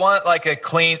 if you want like a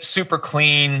super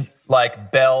clean,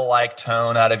 like bell-like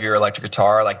tone out of your electric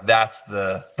guitar, like that's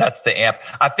the amp.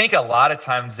 I think a lot of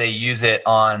times they use it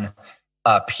on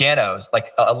pianos,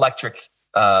 like electric.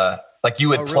 Like you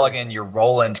would plug in your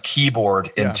Roland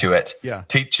keyboard into it,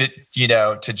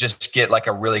 to just get like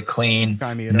a really clean,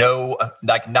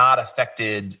 not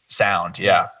affected sound.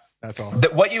 Yeah, that's all.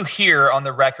 What you hear on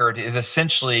the record is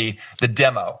essentially the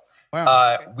demo.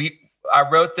 Wow. I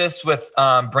wrote this with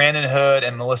Brandon Hood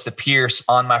and Melissa Pierce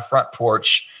on my front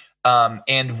porch, and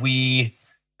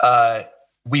I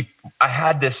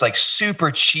had this like super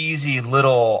cheesy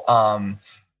little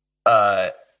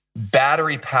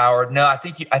battery powered. No, I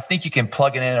think you can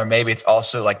plug it in, or maybe it's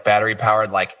also like battery powered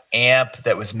like amp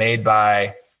that was made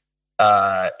by.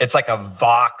 It's like a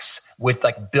Vox with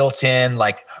like built in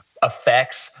like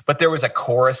effects, but there was a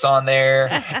chorus on there,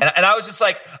 and I was just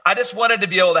like, I just wanted to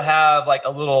be able to have like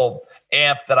a little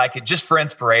amp that I could just for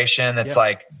inspiration. That's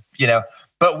like, you know,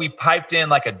 but we piped in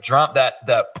like a drum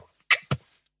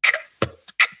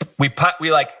we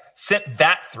like sent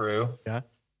that through. Yeah.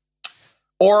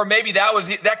 Or maybe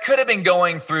that could have been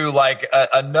going through like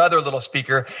another little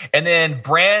speaker. And then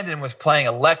Brandon was playing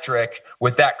electric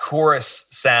with that chorus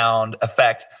sound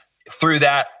effect through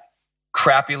that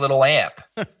crappy little amp.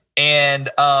 And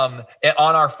on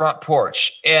our front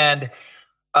porch.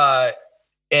 I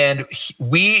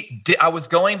was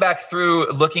going back through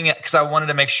looking at, because I wanted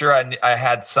to make sure I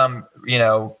had some, you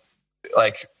know,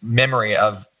 like memory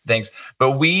of things.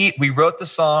 But we wrote the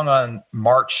song on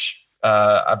March,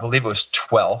 I believe it was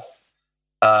 12th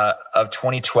of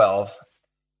 2012,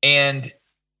 and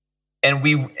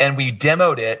we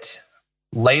demoed it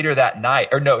later that night.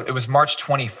 Or no, it was March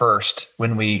 21st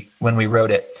when we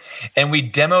wrote it, and we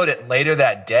demoed it later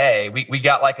that day. We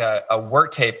got like a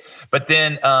work tape, but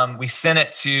then we sent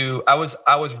it to. I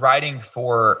was writing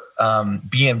for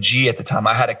BMG at the time.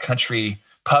 I had a country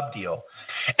pub deal,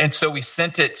 and so we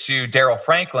sent it to Daryl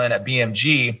Franklin at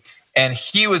BMG, and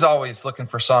he was always looking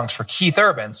for songs for Keith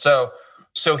Urban. So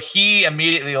he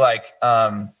immediately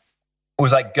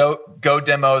was like, go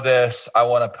demo this. I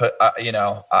want to put,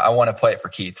 I want to play it for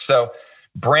Keith. So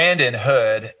Brandon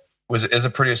Hood is a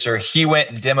producer. He went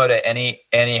and demoed it,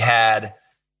 and he had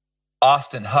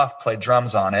Austin Huff play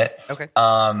drums on it. Okay.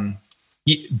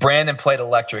 Brandon played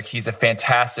electric. He's a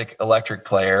fantastic electric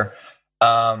player.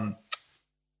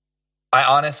 I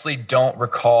honestly don't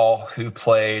recall who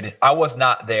played. I was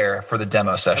not there for the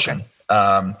demo session.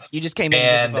 Okay. You just came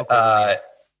in into the vocal.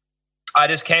 I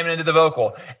just came into the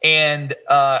vocal. And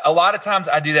a lot of times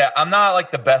I do that. I'm not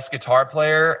like the best guitar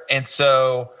player. And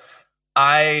so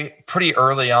I pretty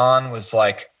early on was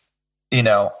like, you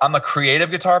know, I'm a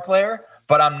creative guitar player,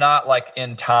 but I'm not like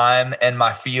in time. And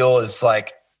my feel is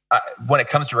like, when it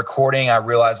comes to recording, I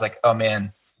realize like, oh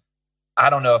man, I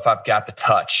don't know if I've got the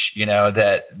touch,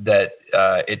 that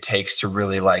it takes to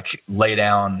really like lay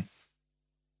down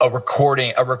a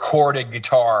recorded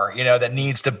guitar, that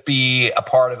needs to be a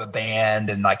part of a band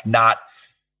and like not,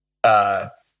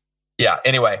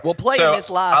 anyway. Well, playing this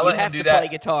live, you have to play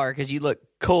guitar because you look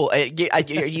cool. Does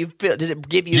it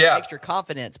give you extra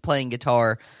confidence playing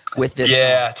guitar with this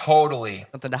song? Totally.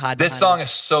 Something to hide This song is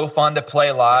so fun to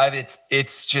play live.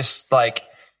 It's just like,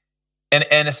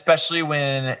 and especially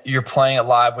when you're playing it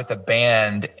live with a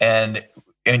band and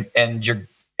when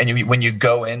you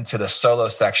go into the solo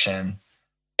section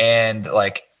and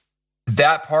like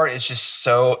that part is just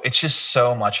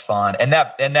so much fun. And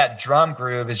that drum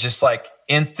groove is just like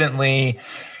instantly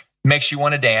makes you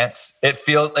want to dance. It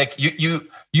feels like you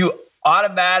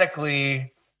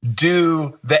automatically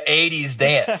do the 80s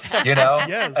dance,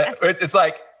 Yes. It's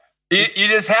like, you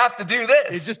just have to do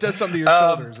this. It just does something to your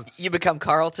shoulders. You become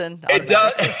Carlton. It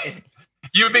does.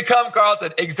 You become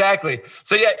Carlton. Exactly.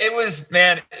 So yeah, it was,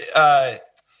 man.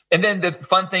 And then the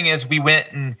fun thing is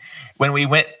when we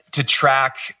went to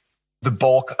track the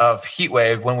bulk of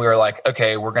Heatwave, when we were like,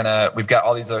 okay, we've got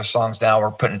all these other songs now,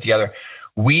 we're putting it together.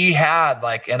 We had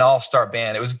like an all-star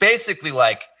band. It was basically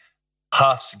like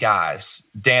Huff's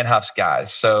guys, Dan Huff's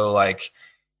guys. So like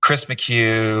Chris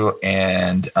McHugh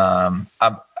and I'm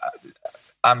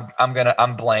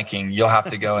blanking. You'll have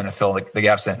to go in and fill the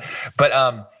gaps in. But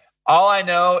all I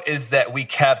know is that we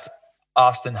kept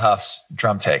Austin Huff's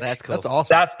drum take. That's cool. That's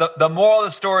awesome. That's the moral of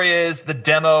the story is the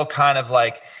demo kind of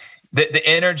like the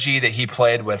energy that he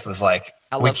played with was like,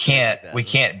 we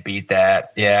can't beat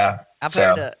that. Yeah.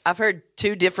 I've heard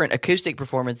two different acoustic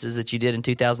performances that you did in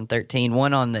 2013.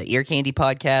 One on the Ear Candy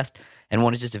podcast, and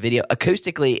one is just a video.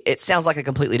 Acoustically, it sounds like a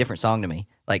completely different song to me.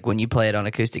 Like when you play it on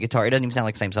acoustic guitar, it doesn't even sound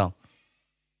like the same song.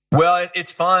 Well,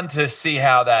 it's fun to see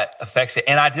how that affects it.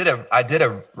 And I did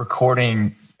a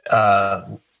recording.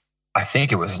 I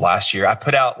think it was last year. I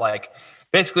put out like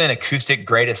basically an acoustic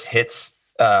greatest hits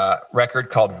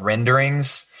record called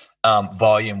Renderings.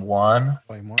 Volume 1.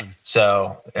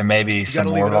 So there may be some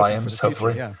more volumes,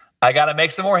 hopefully. Yeah. I got to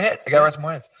make some more hits. I got to write some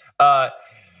more hits.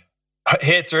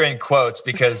 Hits are in quotes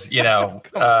because,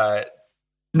 never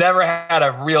had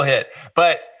a real hit.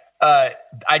 But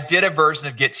I did a version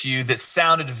of Get to You that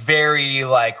sounded very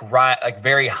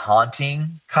very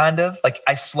haunting, kind of. Like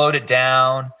I slowed it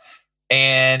down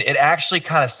and it actually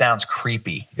kind of sounds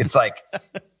creepy. It's like,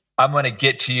 I'm going to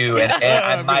get to you and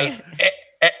I might...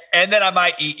 And then I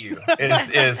might eat you.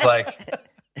 Is like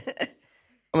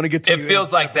I'm gonna get to it you.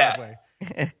 Feels like that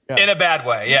in a bad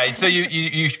way. Yeah. So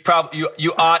you probably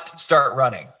ought to start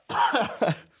running.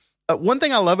 One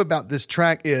thing I love about this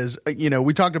track is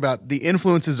we talked about the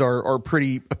influences are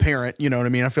pretty apparent. You know what I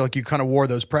mean? I feel like you kind of wore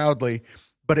those proudly,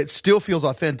 but it still feels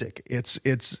authentic. It's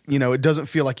it doesn't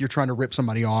feel like you're trying to rip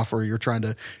somebody off or you're trying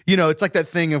to it's like that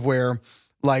thing of where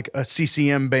like a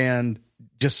CCM band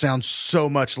just sounds so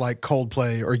much like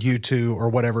Coldplay or U2 or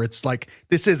whatever. It's like,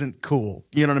 this isn't cool.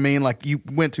 You know what I mean? Like you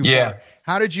went too far.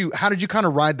 How did you kind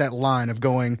of ride that line of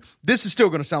going, this is still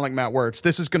going to sound like Matt Wertz.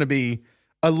 This is going to be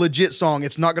a legit song.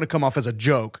 It's not going to come off as a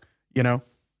joke, I'm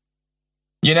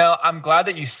glad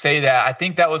that you say that. I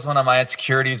think that was one of my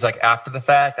insecurities, like after the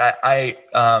fact.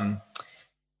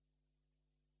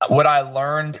 What I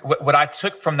learned, what I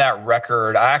took from that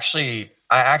record, I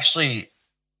actually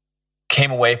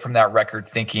came away from that record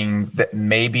thinking that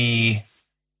maybe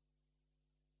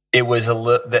it was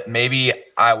that maybe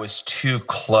I was too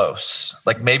close.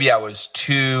 Like maybe I was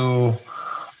too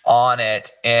on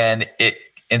it, and it,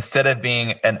 instead of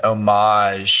being an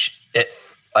homage,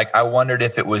 I wondered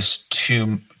if it was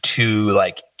too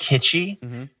like kitschy.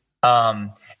 Mm-hmm.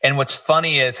 And what's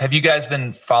funny is, have you guys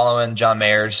been following John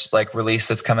Mayer's like release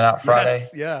that's coming out Friday?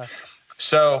 Yes, yeah.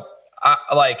 So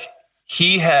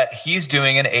he's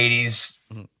doing an 80s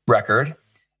record,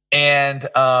 and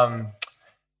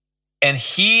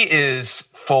he is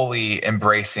fully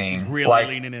embracing, really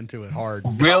leaning into it hard,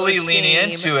 really leaning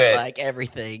into it, like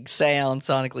everything, sound,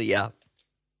 sonically, yeah.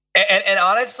 And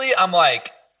honestly, I'm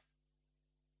like,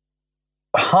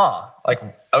 like,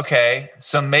 okay,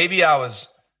 so maybe I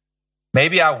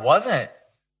wasn't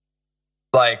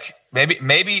like,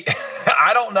 maybe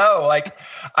I don't know. Like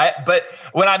but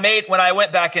when I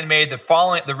went back and made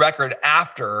the record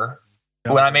after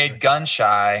when I made Gun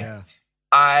Shy,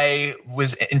 I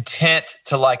was intent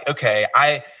to like, okay,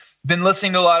 I've been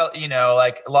listening to a lot of,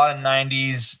 like a lot of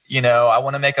 90s, I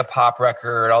want to make a pop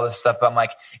record, all this stuff. But I'm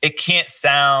like, it can't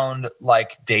sound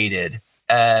like dated.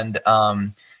 And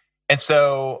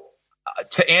so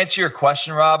to answer your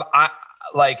question, Rob,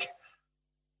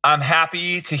 I'm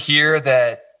happy to hear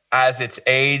that as it's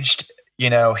aged,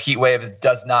 Heat Wave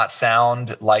does not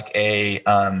sound like a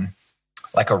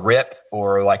rip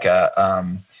or like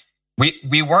a,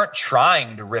 we weren't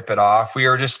trying to rip it off. We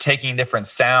were just taking different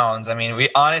sounds. I mean,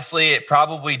 it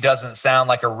probably doesn't sound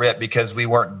like a rip because we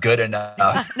weren't good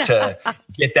enough to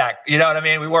get that. You know what I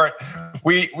mean? We weren't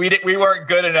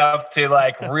good enough to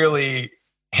like really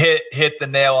hit the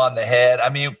nail on the head. I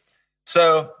mean,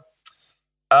 so,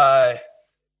 but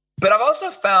I've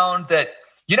also found that,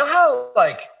 how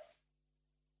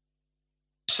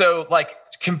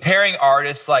comparing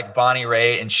artists like Bonnie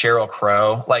Raitt and Sheryl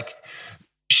Crow, like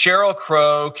Sheryl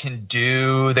Crow can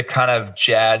do the kind of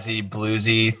jazzy,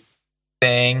 bluesy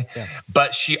thing,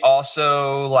 but she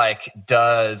also like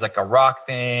does like a rock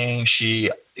thing. She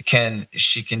can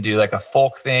do like a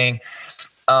folk thing.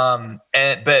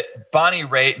 But Bonnie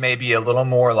Raitt may be a little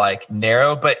more like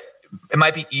narrow, but it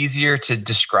might be easier to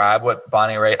describe what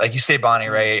Bonnie Raitt, like you say Bonnie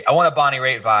Raitt, I want a Bonnie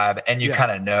Raitt vibe, and you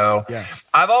kind of know. Yeah.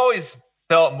 I've always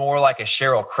felt more like a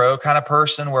Sheryl Crow kind of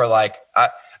person where like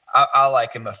I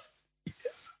like him.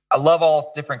 I love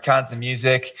all different kinds of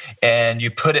music, and you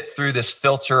put it through this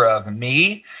filter of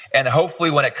me, and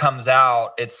hopefully when it comes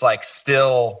out, it's like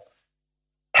still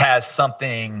has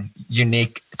something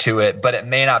unique to it, but it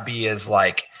may not be as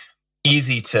like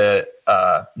easy to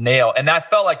nail. And I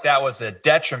felt like that was a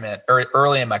detriment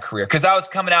early in my career, because I was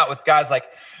coming out with guys like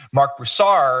Mark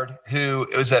Broussard, who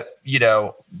was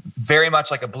very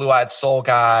much like a blue-eyed soul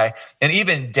guy. And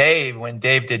even Dave, when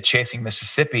Dave did Chasing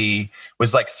Mississippi,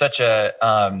 was like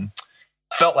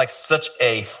felt like such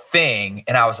a thing.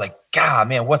 And I was like, God,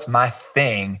 man, what's my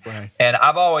thing? Right. And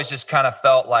I've always just kind of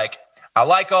felt like I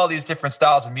like all these different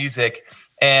styles of music,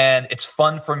 and it's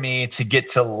fun for me to get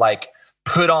to like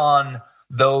put on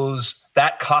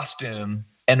that costume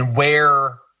and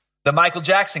wear the Michael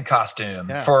Jackson costume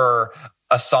for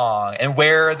a song, and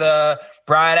wear the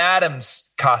Bryan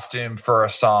Adams costume for a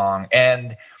song.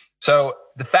 And so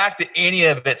the fact that any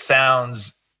of it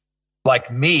sounds like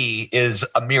me is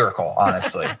a miracle,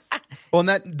 honestly. Well, and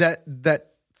that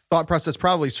thought process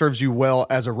probably serves you well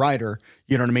as a writer.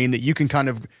 You know what I mean? That you can kind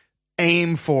of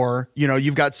aim for,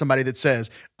 you've got somebody that says,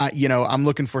 I'm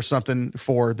looking for something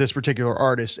for this particular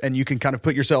artist, and you can kind of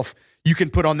you can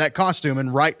put on that costume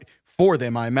and write for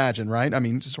them, I imagine, right? I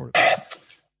mean, sort of.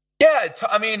 Yeah,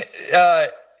 I mean,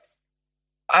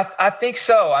 I think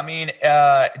so. I mean,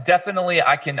 definitely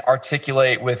I can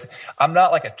articulate I'm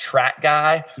not like a track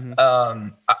guy. Mm-hmm.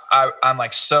 I'm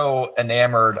like so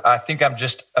enamored. I think I'm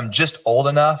just old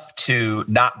enough to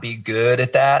not be good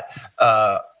at that.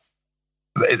 I'm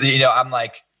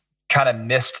like kind of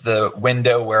missed the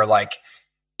window where like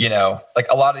a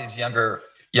lot of these younger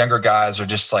guys are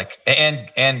just like,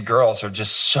 and girls are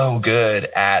just so good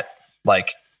at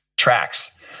like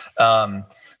tracks.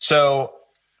 So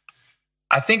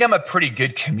I think I'm a pretty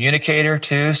good communicator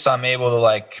too. So I'm able to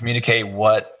like communicate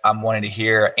what I'm wanting to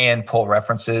hear and pull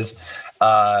references.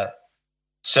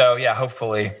 So yeah,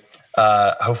 hopefully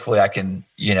I can,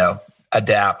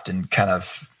 adapt and kind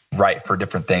of write for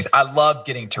different things. I love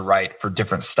getting to write for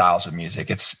different styles of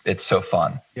music. It's so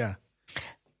fun. Yeah.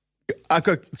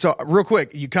 So real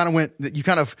quick, you kind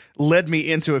of led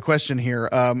me into a question here.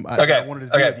 I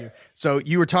wanted to do with you. So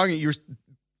you were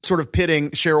sort of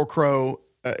pitting Sheryl Crow,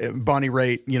 Bonnie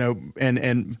Raitt,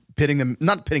 and pitting them,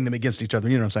 not pitting them against each other.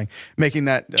 You know what I'm saying? Making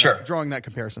that, drawing that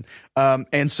comparison.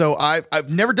 And so I've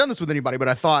never done this with anybody, but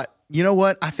I thought, you know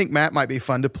what? I think Matt might be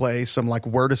fun to play some like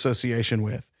word association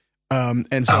with.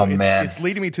 And so it's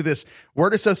leading me to this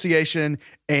word association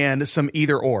and some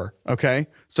either or. Okay.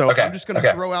 So I'm just going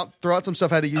to throw out some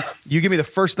stuff. Either you give me the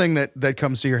first thing that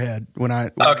comes to your head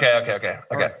Okay.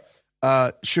 Right.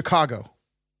 Chicago.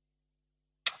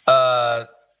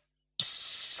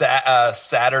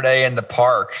 Saturday in the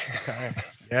park. Okay.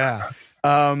 Yeah.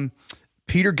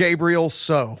 Peter Gabriel.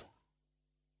 So.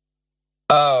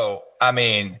 Oh, I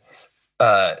mean,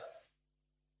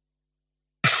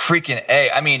 freaking A.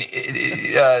 I mean,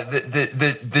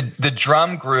 the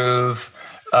drum groove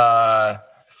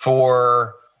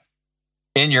for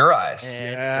In Your Eyes.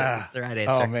 Yeah. That's the right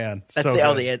answer. Oh man, that's so the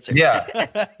only answer. Yeah,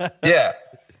 yeah.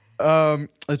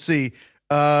 Let's see.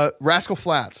 Rascal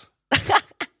Flatts.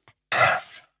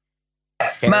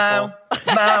 My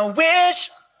wish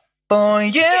for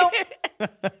you.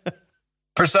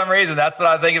 For some reason, that's what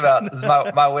I think about. Is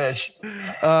my wish.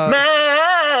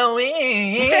 My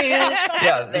wish.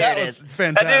 Yeah, there it is.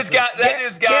 Fantastic. That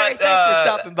dude's got. Gary, thanks for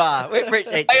stopping by. We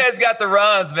appreciate you. That guy's got the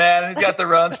runs, man. He's got the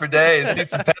runs for days. He's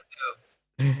some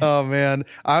Oh man,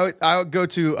 I would go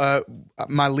to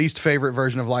my least favorite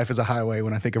version of Life is a Highway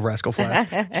when I think of Rascal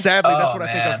Flatts. Sadly, that's what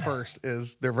I think of first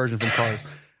is their version from Cars.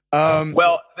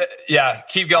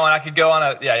 Keep going. I could go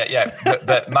on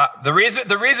But the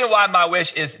reason why my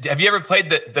wish is, have you ever played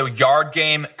the yard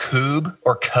game Cub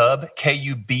or Cub?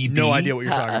 Kubb? No idea what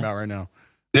you're talking about right now.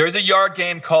 There's a yard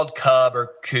game called Cub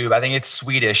or Cub. I think it's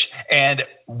Swedish. And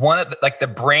one of the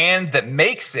brand that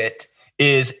makes it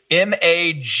is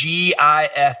Magift,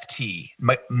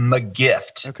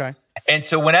 Magift. Okay. And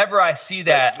so whenever I see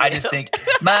that, I just think,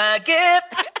 my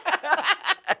gift,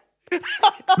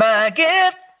 my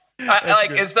gift.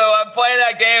 And so I'm playing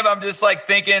that game. I'm just like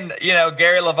thinking,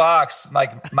 Gary LaVox,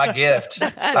 my gift.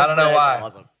 I don't know why.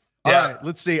 Awesome. All right,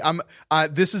 let's see.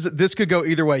 This could go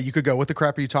either way. You could go, what the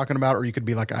crap are you talking about? Or you could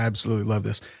be like, I absolutely love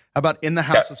this. How about In the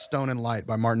House of Stone and Light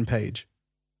by Martin Page?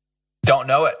 Don't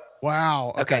know it.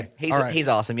 Wow. Okay. He's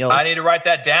awesome. I need to write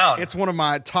that down. It's one of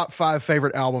my top 5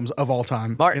 favorite albums of all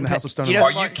time. Martin In the House of Stone and and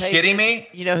Light. Light. Are you kidding me?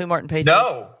 You know who Martin Page is?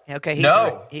 No. Okay.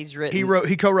 He's written.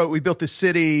 He co-wrote We Built This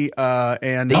City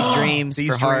and These Dreams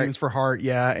for Heart.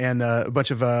 Yeah. And a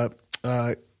bunch of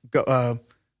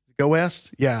Go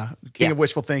West. Yeah. King of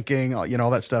Wishful Thinking, all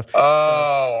that stuff.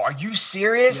 Oh, are you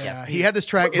serious? Yeah. He had this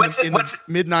track in the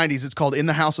mid-90s. It's called In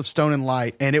the House of Stone and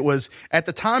Light. And it was, at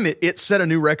the time, it set a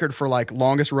new record for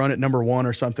longest run at number 1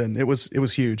 or something. It was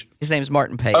huge. His name's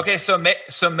Martin Page. Okay. So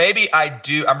maybe I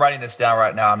do. I'm writing this down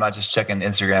right now. I'm not just checking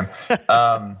Instagram.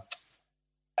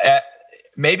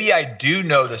 Maybe I do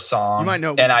know the song. You might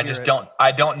know. And I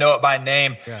don't know it by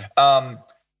name. Yeah.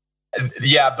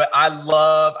 But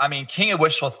King of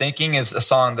Wishful Thinking is a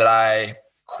song that I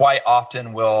quite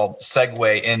often will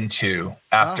segue into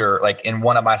after, in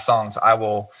one of my songs,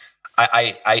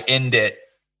 I end it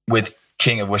with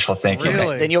King of Wishful Thinking. Really?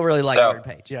 Okay, then you'll really like Martin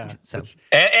Page. Yeah.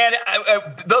 And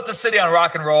I Built the City on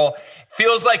Rock and Roll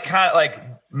feels like kind of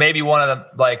maybe one of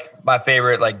the my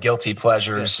favorite guilty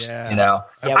pleasures. Yeah.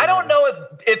 I don't know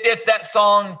if that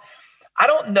song, I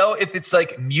don't know if it's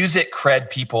music cred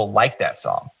people like that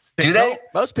song. Do they?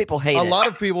 Most people hate it. A lot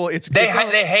of people.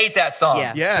 They hate that song.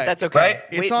 Yeah, but that's okay. Right?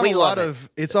 It's on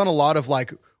a lot of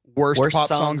worst pop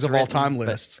songs of all time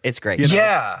lists. It's great.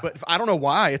 Yeah, but I don't know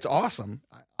why. It's awesome.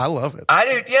 I love it. I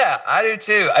do. Yeah, I do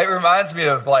too. It reminds me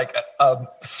of a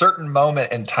certain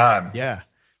moment in time. Yeah,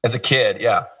 as a kid.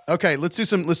 Yeah. Okay, let's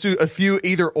do a few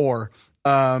either or.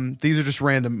 These are just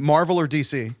random. Marvel or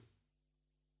DC?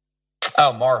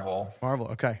 Oh, Marvel. Marvel.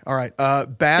 Okay. All right.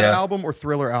 Bad album or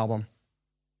Thriller album?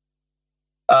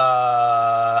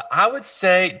 I would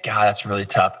say, God, that's really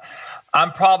tough.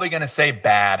 I'm probably going to say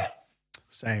Bad.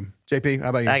 Same. JP, how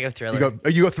about you? I go Thriller.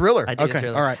 You go Thriller? I do go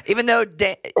Thriller. All right. Even though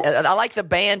I like the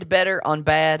band better on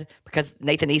Bad because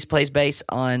Nathan East plays bass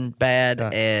on Bad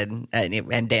and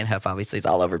Dan Huff obviously is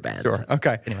all over Bad. Sure. So.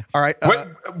 Okay. Anyway. All right.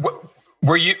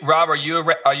 Were you, Rob? Are you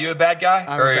a bad guy?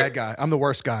 I'm a bad guy. I'm the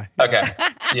worst guy. Okay.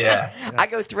 Yeah. I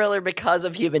go Thriller because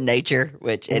of Human Nature,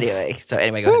 which anyway. So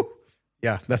anyway, go ahead.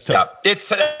 Yeah, that's tough. Yeah,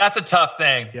 that's a tough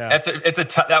thing. Yeah,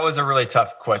 that was a really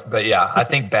tough quick, but yeah, I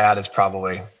think Bad is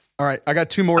probably. All right, I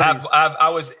got 2 more.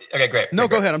 Okay, great. No,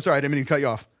 go ahead. I'm sorry, I didn't mean to cut you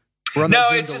off. No,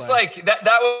 it's just I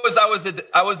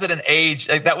was at an age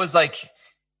that was I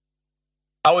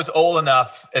was old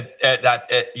enough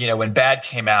when Bad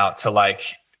came out to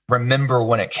remember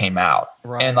when it came out,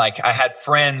 right. And I had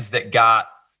friends that got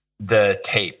the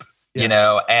tape,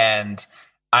 and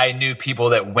I knew people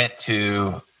that went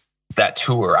to that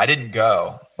tour. I didn't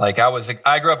go. I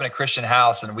grew up in a Christian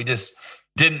house and we just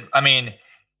didn't, having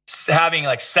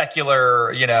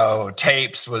secular,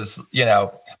 tapes was,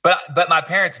 but my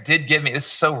parents did give me, this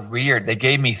is so weird. They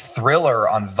gave me Thriller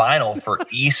on vinyl for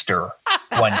Easter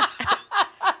when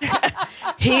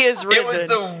he is risen. It was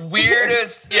the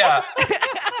weirdest. Yeah.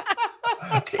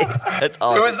 That's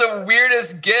awesome. It was the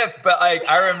weirdest gift, but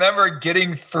I remember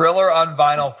getting Thriller on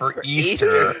vinyl for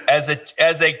Easter as a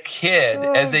kid,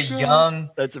 young.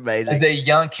 That's amazing. As a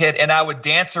young kid, and I would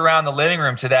dance around the living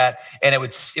room to that, and it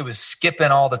was skipping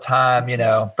all the time,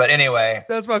 But anyway,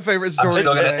 that's my favorite story.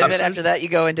 And then after that, you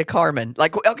go into Carmen.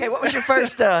 Okay, what was your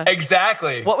first?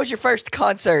 Exactly. What was your first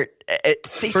concert at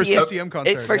CCM? First CCM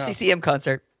concert. It's first CCM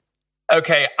concert.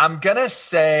 Okay, I'm gonna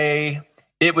say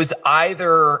it was I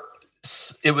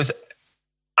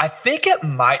think it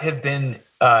might have been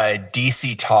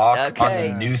DC Talk on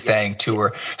the New Thing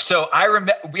tour. So I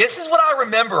remember, this is what I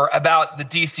remember about the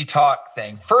DC Talk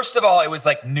thing. First of all, it was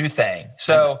New Thing.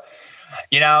 So,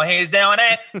 he's doing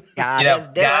it. God is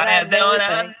doing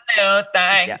a new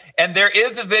thing. Yeah. And there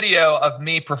is a video of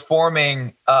me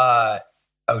performing,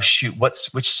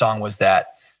 which song was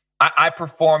that? I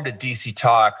performed a DC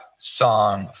Talk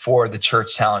song for the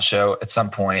Church Talent Show at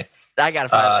some point. I gotta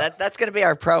find that. That's gonna be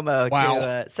our promo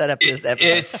to set up this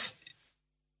episode.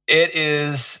 It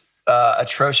is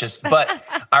atrocious. But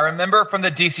I remember from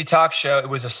the DC Talk Show, it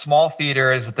was a small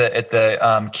theater at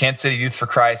the Kansas City Youth for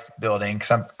Christ building,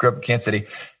 because I grew up in Kansas City.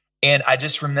 And I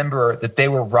just remember that they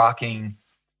were rocking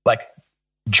like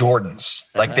Jordans.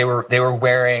 Like they were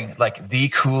wearing like the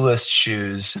coolest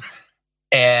shoes.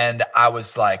 And I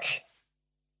was like,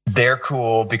 they're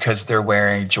cool because they're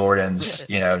wearing Jordans,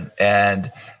 you know,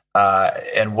 and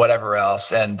whatever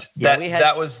else. And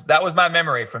that was my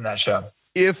memory from that show.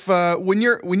 If when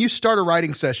you start a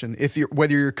writing session,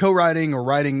 whether you're co-writing or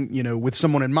writing, you know, with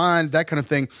someone in mind, that kind of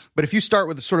thing, but if you start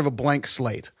with sort of a blank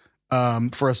slate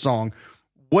for a song,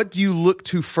 what do you look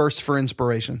to first for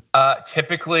inspiration?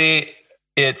 Typically,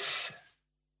 it's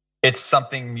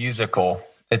something musical.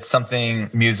 It's something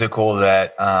musical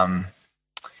that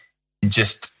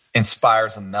just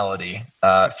inspires a melody.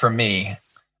 For me,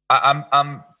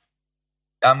 I'm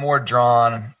more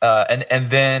drawn, and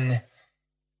then.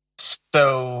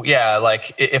 So yeah,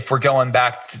 like if we're going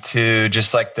back to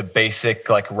just like the basic,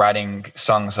 like writing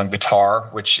songs on guitar,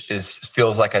 which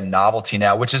feels like a novelty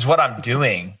now, which is what I'm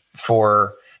doing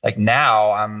for like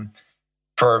now. I'm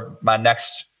for my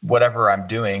next whatever I'm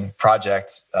doing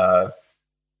project.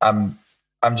 I'm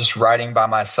just writing by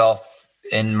myself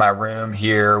in my room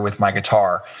here with my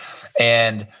guitar,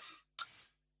 and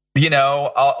you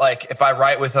know, if I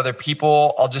write with other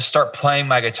people, I'll just start playing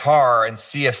my guitar and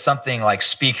see if something like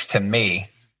speaks to me.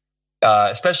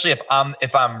 Especially if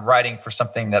I'm writing for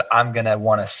something that I'm gonna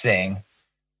want to sing.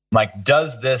 Like,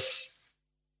 does this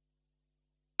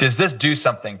do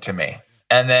something to me?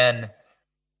 And then,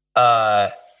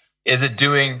 is it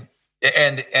doing?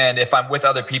 And if I'm with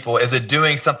other people, is it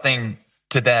doing something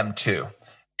to them too?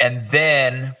 And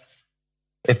then.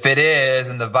 If it is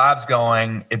and the vibe's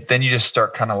going, then you just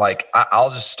start kind of like,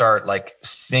 I'll just start like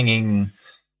singing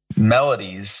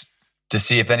melodies to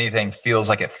see if anything feels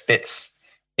like it fits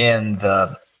in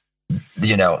the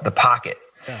pocket.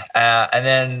 Yeah. And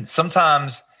then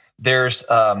sometimes there's,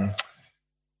 I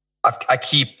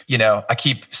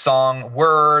keep song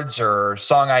words or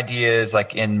song ideas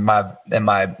like in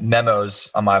my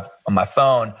memos on my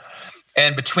phone.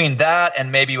 And between that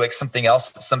and maybe like something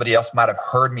else that somebody else might have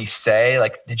heard me say,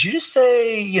 like, did you just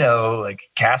say, like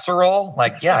casserole?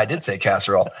 Like, yeah, I did say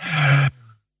casserole.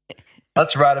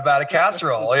 Let's write about a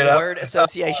casserole. You know? Word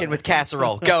association with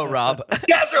casserole. Go, Rob.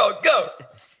 Casserole, go.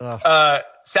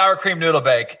 Sour cream noodle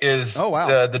bake is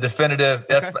the definitive.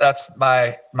 That's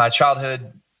my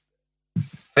childhood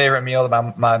favorite meal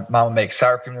that my mama makes.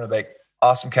 Sour cream noodle bake.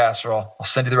 Awesome casserole. I'll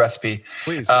send you the recipe.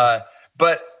 Please.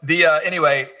 But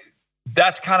anyway.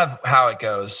 That's kind of how it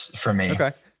goes for me.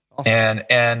 Okay. Awesome.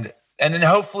 And then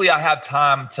hopefully I have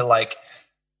time to like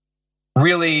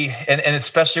really, and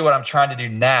especially what I'm trying to do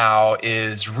now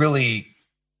is really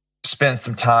spend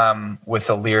some time with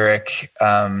a lyric.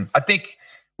 I think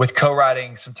with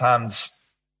co-writing, sometimes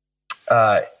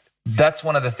that's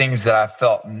one of the things that I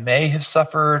felt may have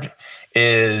suffered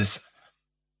is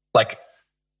like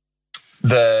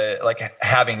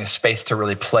having the space to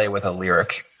really play with a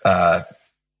lyric,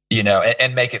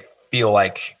 and make it feel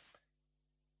like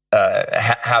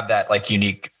have that like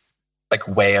unique like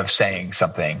way of saying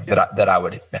something that I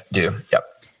would do. Yep.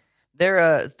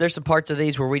 There's some parts of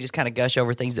these where we just kind of gush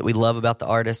over things that we love about the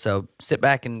artist. So sit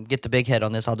back and get the big head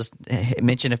on this. I'll just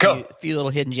mention a few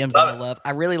little hidden gems that I love.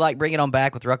 I really like Bring It On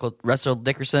Back with Russell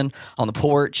Dickerson on the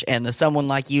porch and the Someone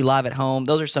Like You live at home.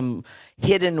 Those are some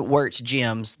hidden Wertz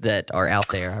gems that are out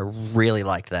there. I really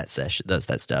liked that session,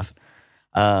 that stuff.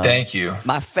 Thank you.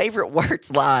 My favorite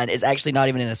Wertz line is actually not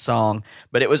even in a song,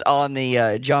 but it was on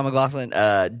the John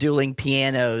McLaughlin Dueling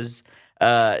Pianos,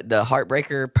 the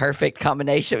Heartbreaker Perfect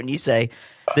combination. When you say,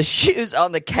 the shoes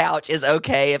on the couch is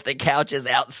okay if the couch is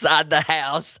outside the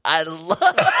house. I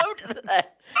loved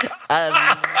that.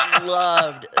 I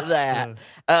loved that.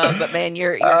 But man,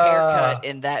 your haircut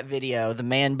in that video, the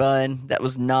man bun, that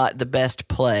was not the best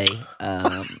play.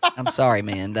 I'm sorry,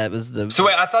 man. That was the. So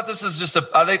wait, I thought this was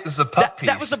I think this is a puff piece.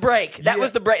 That was the break. That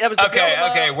was the break. That was the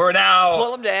okay. We're now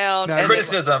pull them down.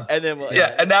 Criticism. And then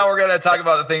and now we're gonna talk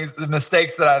about the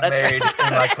mistakes that I've made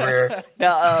in my career.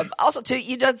 Now, also too,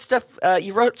 you done stuff.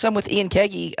 You wrote some with Ian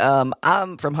Kagi.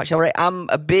 I'm from Hot Shell Ray. I'm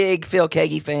a big Phil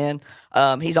Kagi fan.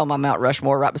 He's on my Mount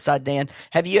Rushmore right beside Dan.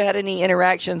 Have you had any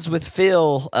interactions with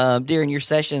Phil during your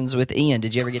sessions with Ian?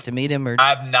 Did you ever get to meet him? Or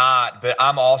I've not, but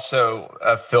I'm also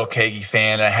a Phil Kagi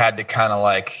fan. I had to kind of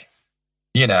like,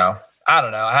 I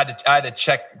don't know. I had to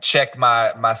check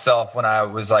myself when I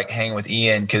was like hanging with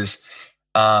Ian because,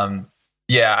 Beyond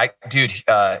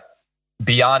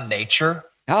Nature.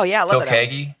 Oh yeah, I love Phil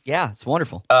Kagi. Yeah, it's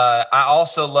wonderful. I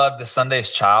also love the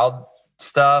Sunday's Child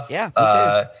stuff. Yeah, me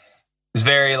too. It's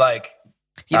very like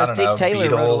You know, I don't Steve know, Taylor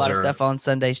wrote a lot of Beatles or- stuff on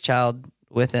Sunday's Child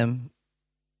with him.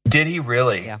 Did he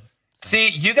really? Yeah. See,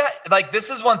 you got like this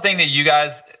is one thing that you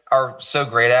guys are so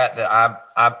great at that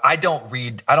I don't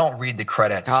read the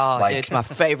credits. Oh, like, dude, it's my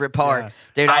favorite part.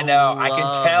 Dude, I know, I can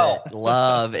love tell. it.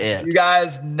 Love it. You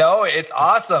guys know it. It's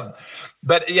awesome.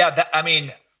 But yeah, I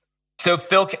mean, so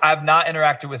Phil, I've not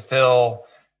interacted with Phil.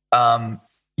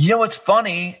 You know what's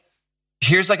funny?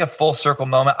 Here's like a full circle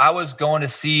moment. I was going to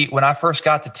see when I first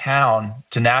got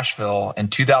to Nashville in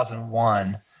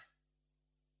 2001.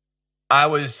 I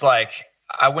went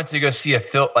to go see a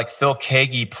Phil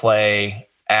Keaggy play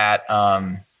at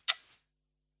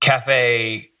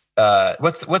Cafe.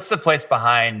 What's the place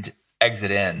behind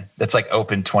Exit In that's like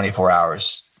open 24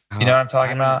 hours? You know what I'm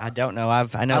talking about? I don't know.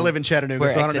 I know. I live in Chattanooga,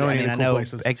 so I don't know any of the cool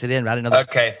places. Exit In, but I didn't know.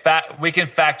 Okay, we can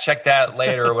fact check that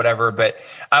later or whatever. But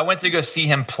I went to go see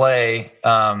him play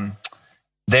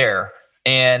there,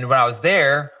 and when I was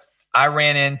there, I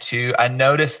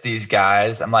noticed these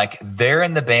guys. I'm like, they're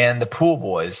in the band, the Pool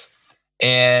Boys,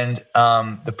 and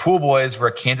the Pool Boys were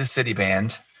a Kansas City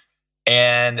band,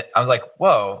 and I was like,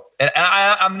 whoa! And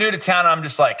I'm new to town, and I'm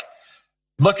just like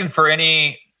looking for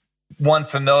anyone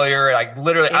familiar. Like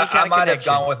literally, I might have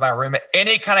gone with my roommate,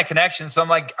 any kind of connection. So I'm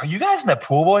like, are you guys in the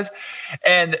Pool Boys?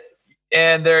 And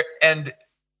they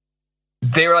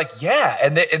were like, yeah.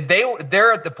 And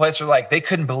they're at the place where like, they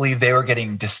couldn't believe they were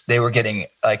getting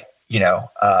like,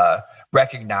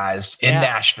 recognized in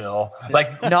Nashville.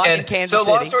 Like not in Kansas City.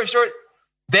 So long story short,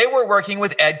 they were working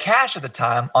with Ed Cash at the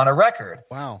time on a record.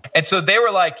 Wow. And so they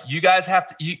were like, you guys have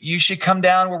to, you should come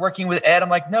down. We're working with Ed. I'm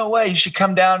like, no way. You should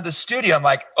come down to the studio. I'm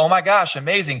like, oh my gosh,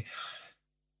 amazing.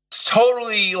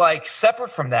 Totally like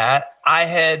separate from that, I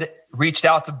had reached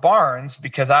out to Barnes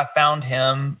because I found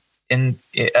him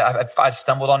I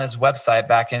stumbled on his website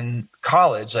back in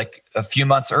college, like a few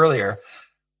months earlier.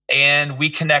 And we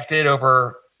connected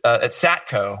over at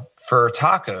Satco for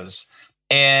tacos.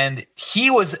 And he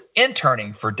was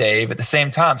interning for Dave at the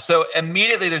same time. So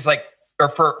immediately there's like, or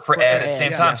for Ed at the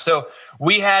same time. Yeah. So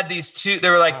we had these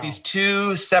these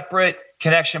two separate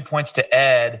connection points to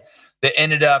Ed that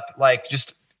ended up like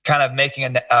just kind of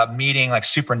making a meeting like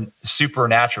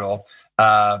supernatural.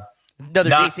 Another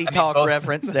DC Talk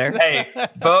reference there. Hey,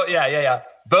 both, yeah.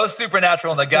 Both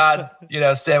supernatural in the God,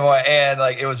 same way. And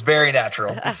like, it was very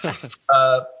natural.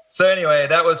 So anyway,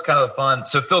 that was kind of fun.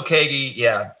 So Phil Keaggy,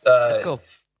 that's cool.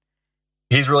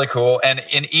 He's really cool, and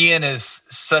Ian is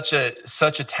such a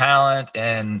talent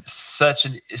and such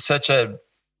a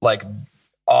like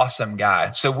awesome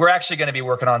guy. So we're actually going to be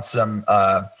working on some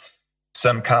kind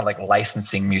of like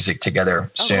licensing music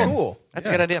together soon. Oh, cool. That's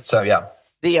a good idea. So yeah.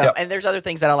 And there's other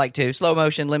things that I like too. Slow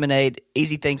Motion, Lemonade,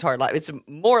 Easy Things, Hard Life. It's a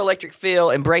more electric feel,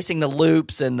 embracing the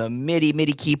loops and the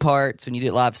MIDI key parts when you do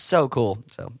it live. So cool.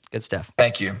 So good stuff.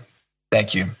 Thank you.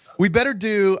 We better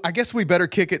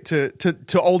kick it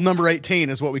to old number 18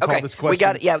 is what we call this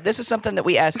question. This is something that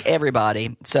we ask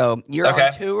everybody. So you're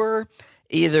on tour,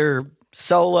 either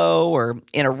solo or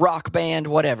in a rock band,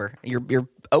 whatever. You're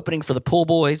opening for the Pool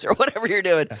Boys or whatever you're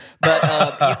doing.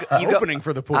 But you opening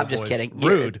for the Pool Boys. I'm just kidding.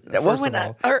 Rude.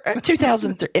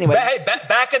 2003. Anyway. But hey,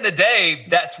 back in the day,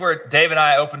 that's where Dave and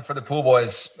I opened for the Pool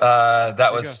Boys.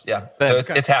 That was, So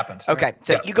it's happened. Okay.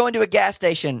 So you go into a gas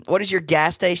station. What is your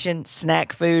gas station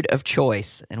snack food of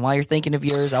choice? And while you're thinking of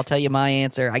yours, I'll tell you my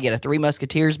answer. I get a Three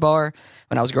Musketeers bar.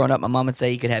 When I was growing up, my mom would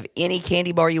say you could have any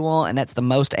candy bar you want, and that's the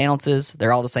most ounces.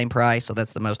 They're all the same price, so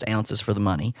that's the most ounces for the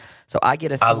money. So I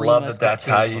get a Three Musketeers. I love that that's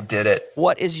how you did it.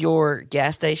 What is your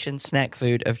gas station snack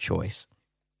food of choice?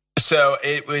 So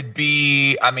it would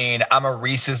be, I'm a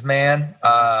Reese's man.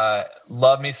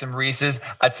 Love me some Reese's.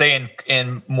 I'd say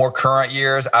in more current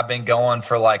years, I've been going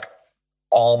for like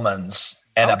almonds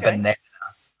and a banana.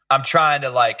 I'm trying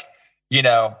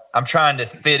to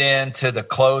fit into the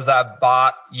clothes I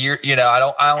bought. I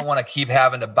don't want to keep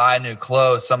having to buy new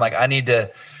clothes. So I'm like, I need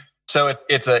to. So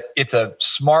it's a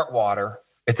Smart Water.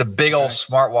 It's a big old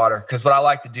Smart Water. Because what I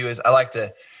like to do is I like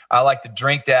to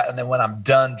drink that, and then when I'm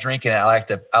done drinking it, I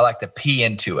like to pee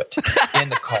into it in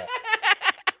the car.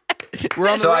 We're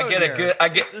on the road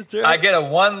I get a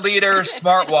 1 liter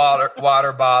Smart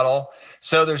water bottle.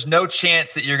 So there's no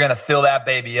chance that you're going to fill that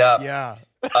baby up. Yeah.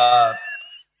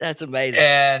 That's amazing.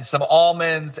 And some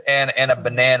almonds and a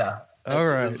banana. All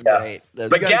right. That's great.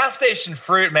 But gas station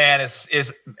fruit, man,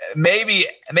 is maybe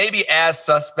as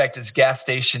suspect as gas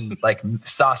station like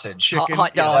sausage. Chicken,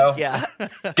 hot dog. Yeah.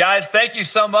 Guys, thank you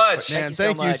so much. Man,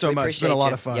 thank you so much. It's been a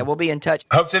lot of fun. Yeah, we'll be in touch.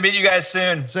 Hope to meet you guys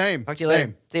soon. Same. Talk to you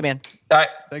later. See you, man. All right.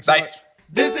 Thanks so Bye. much.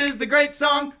 This is the Great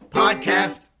Song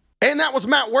Podcast. And that was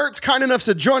Matt Wertz, kind enough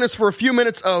to join us for a few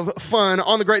minutes of fun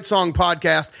on the Great Song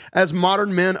Podcast as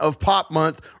Modern Men of Pop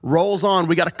Month rolls on.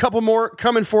 We got a couple more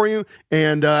coming for you,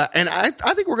 and I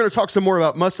think we're going to talk some more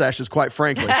about mustaches, quite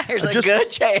frankly. There's a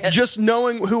good chance. Just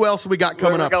knowing who else we got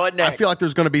coming up, going next. I feel like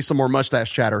there's going to be some more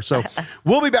mustache chatter. So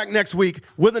we'll be back next week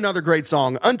with another great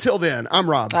song. Until then, I'm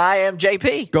Rob. I am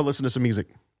JP. Go listen to some music.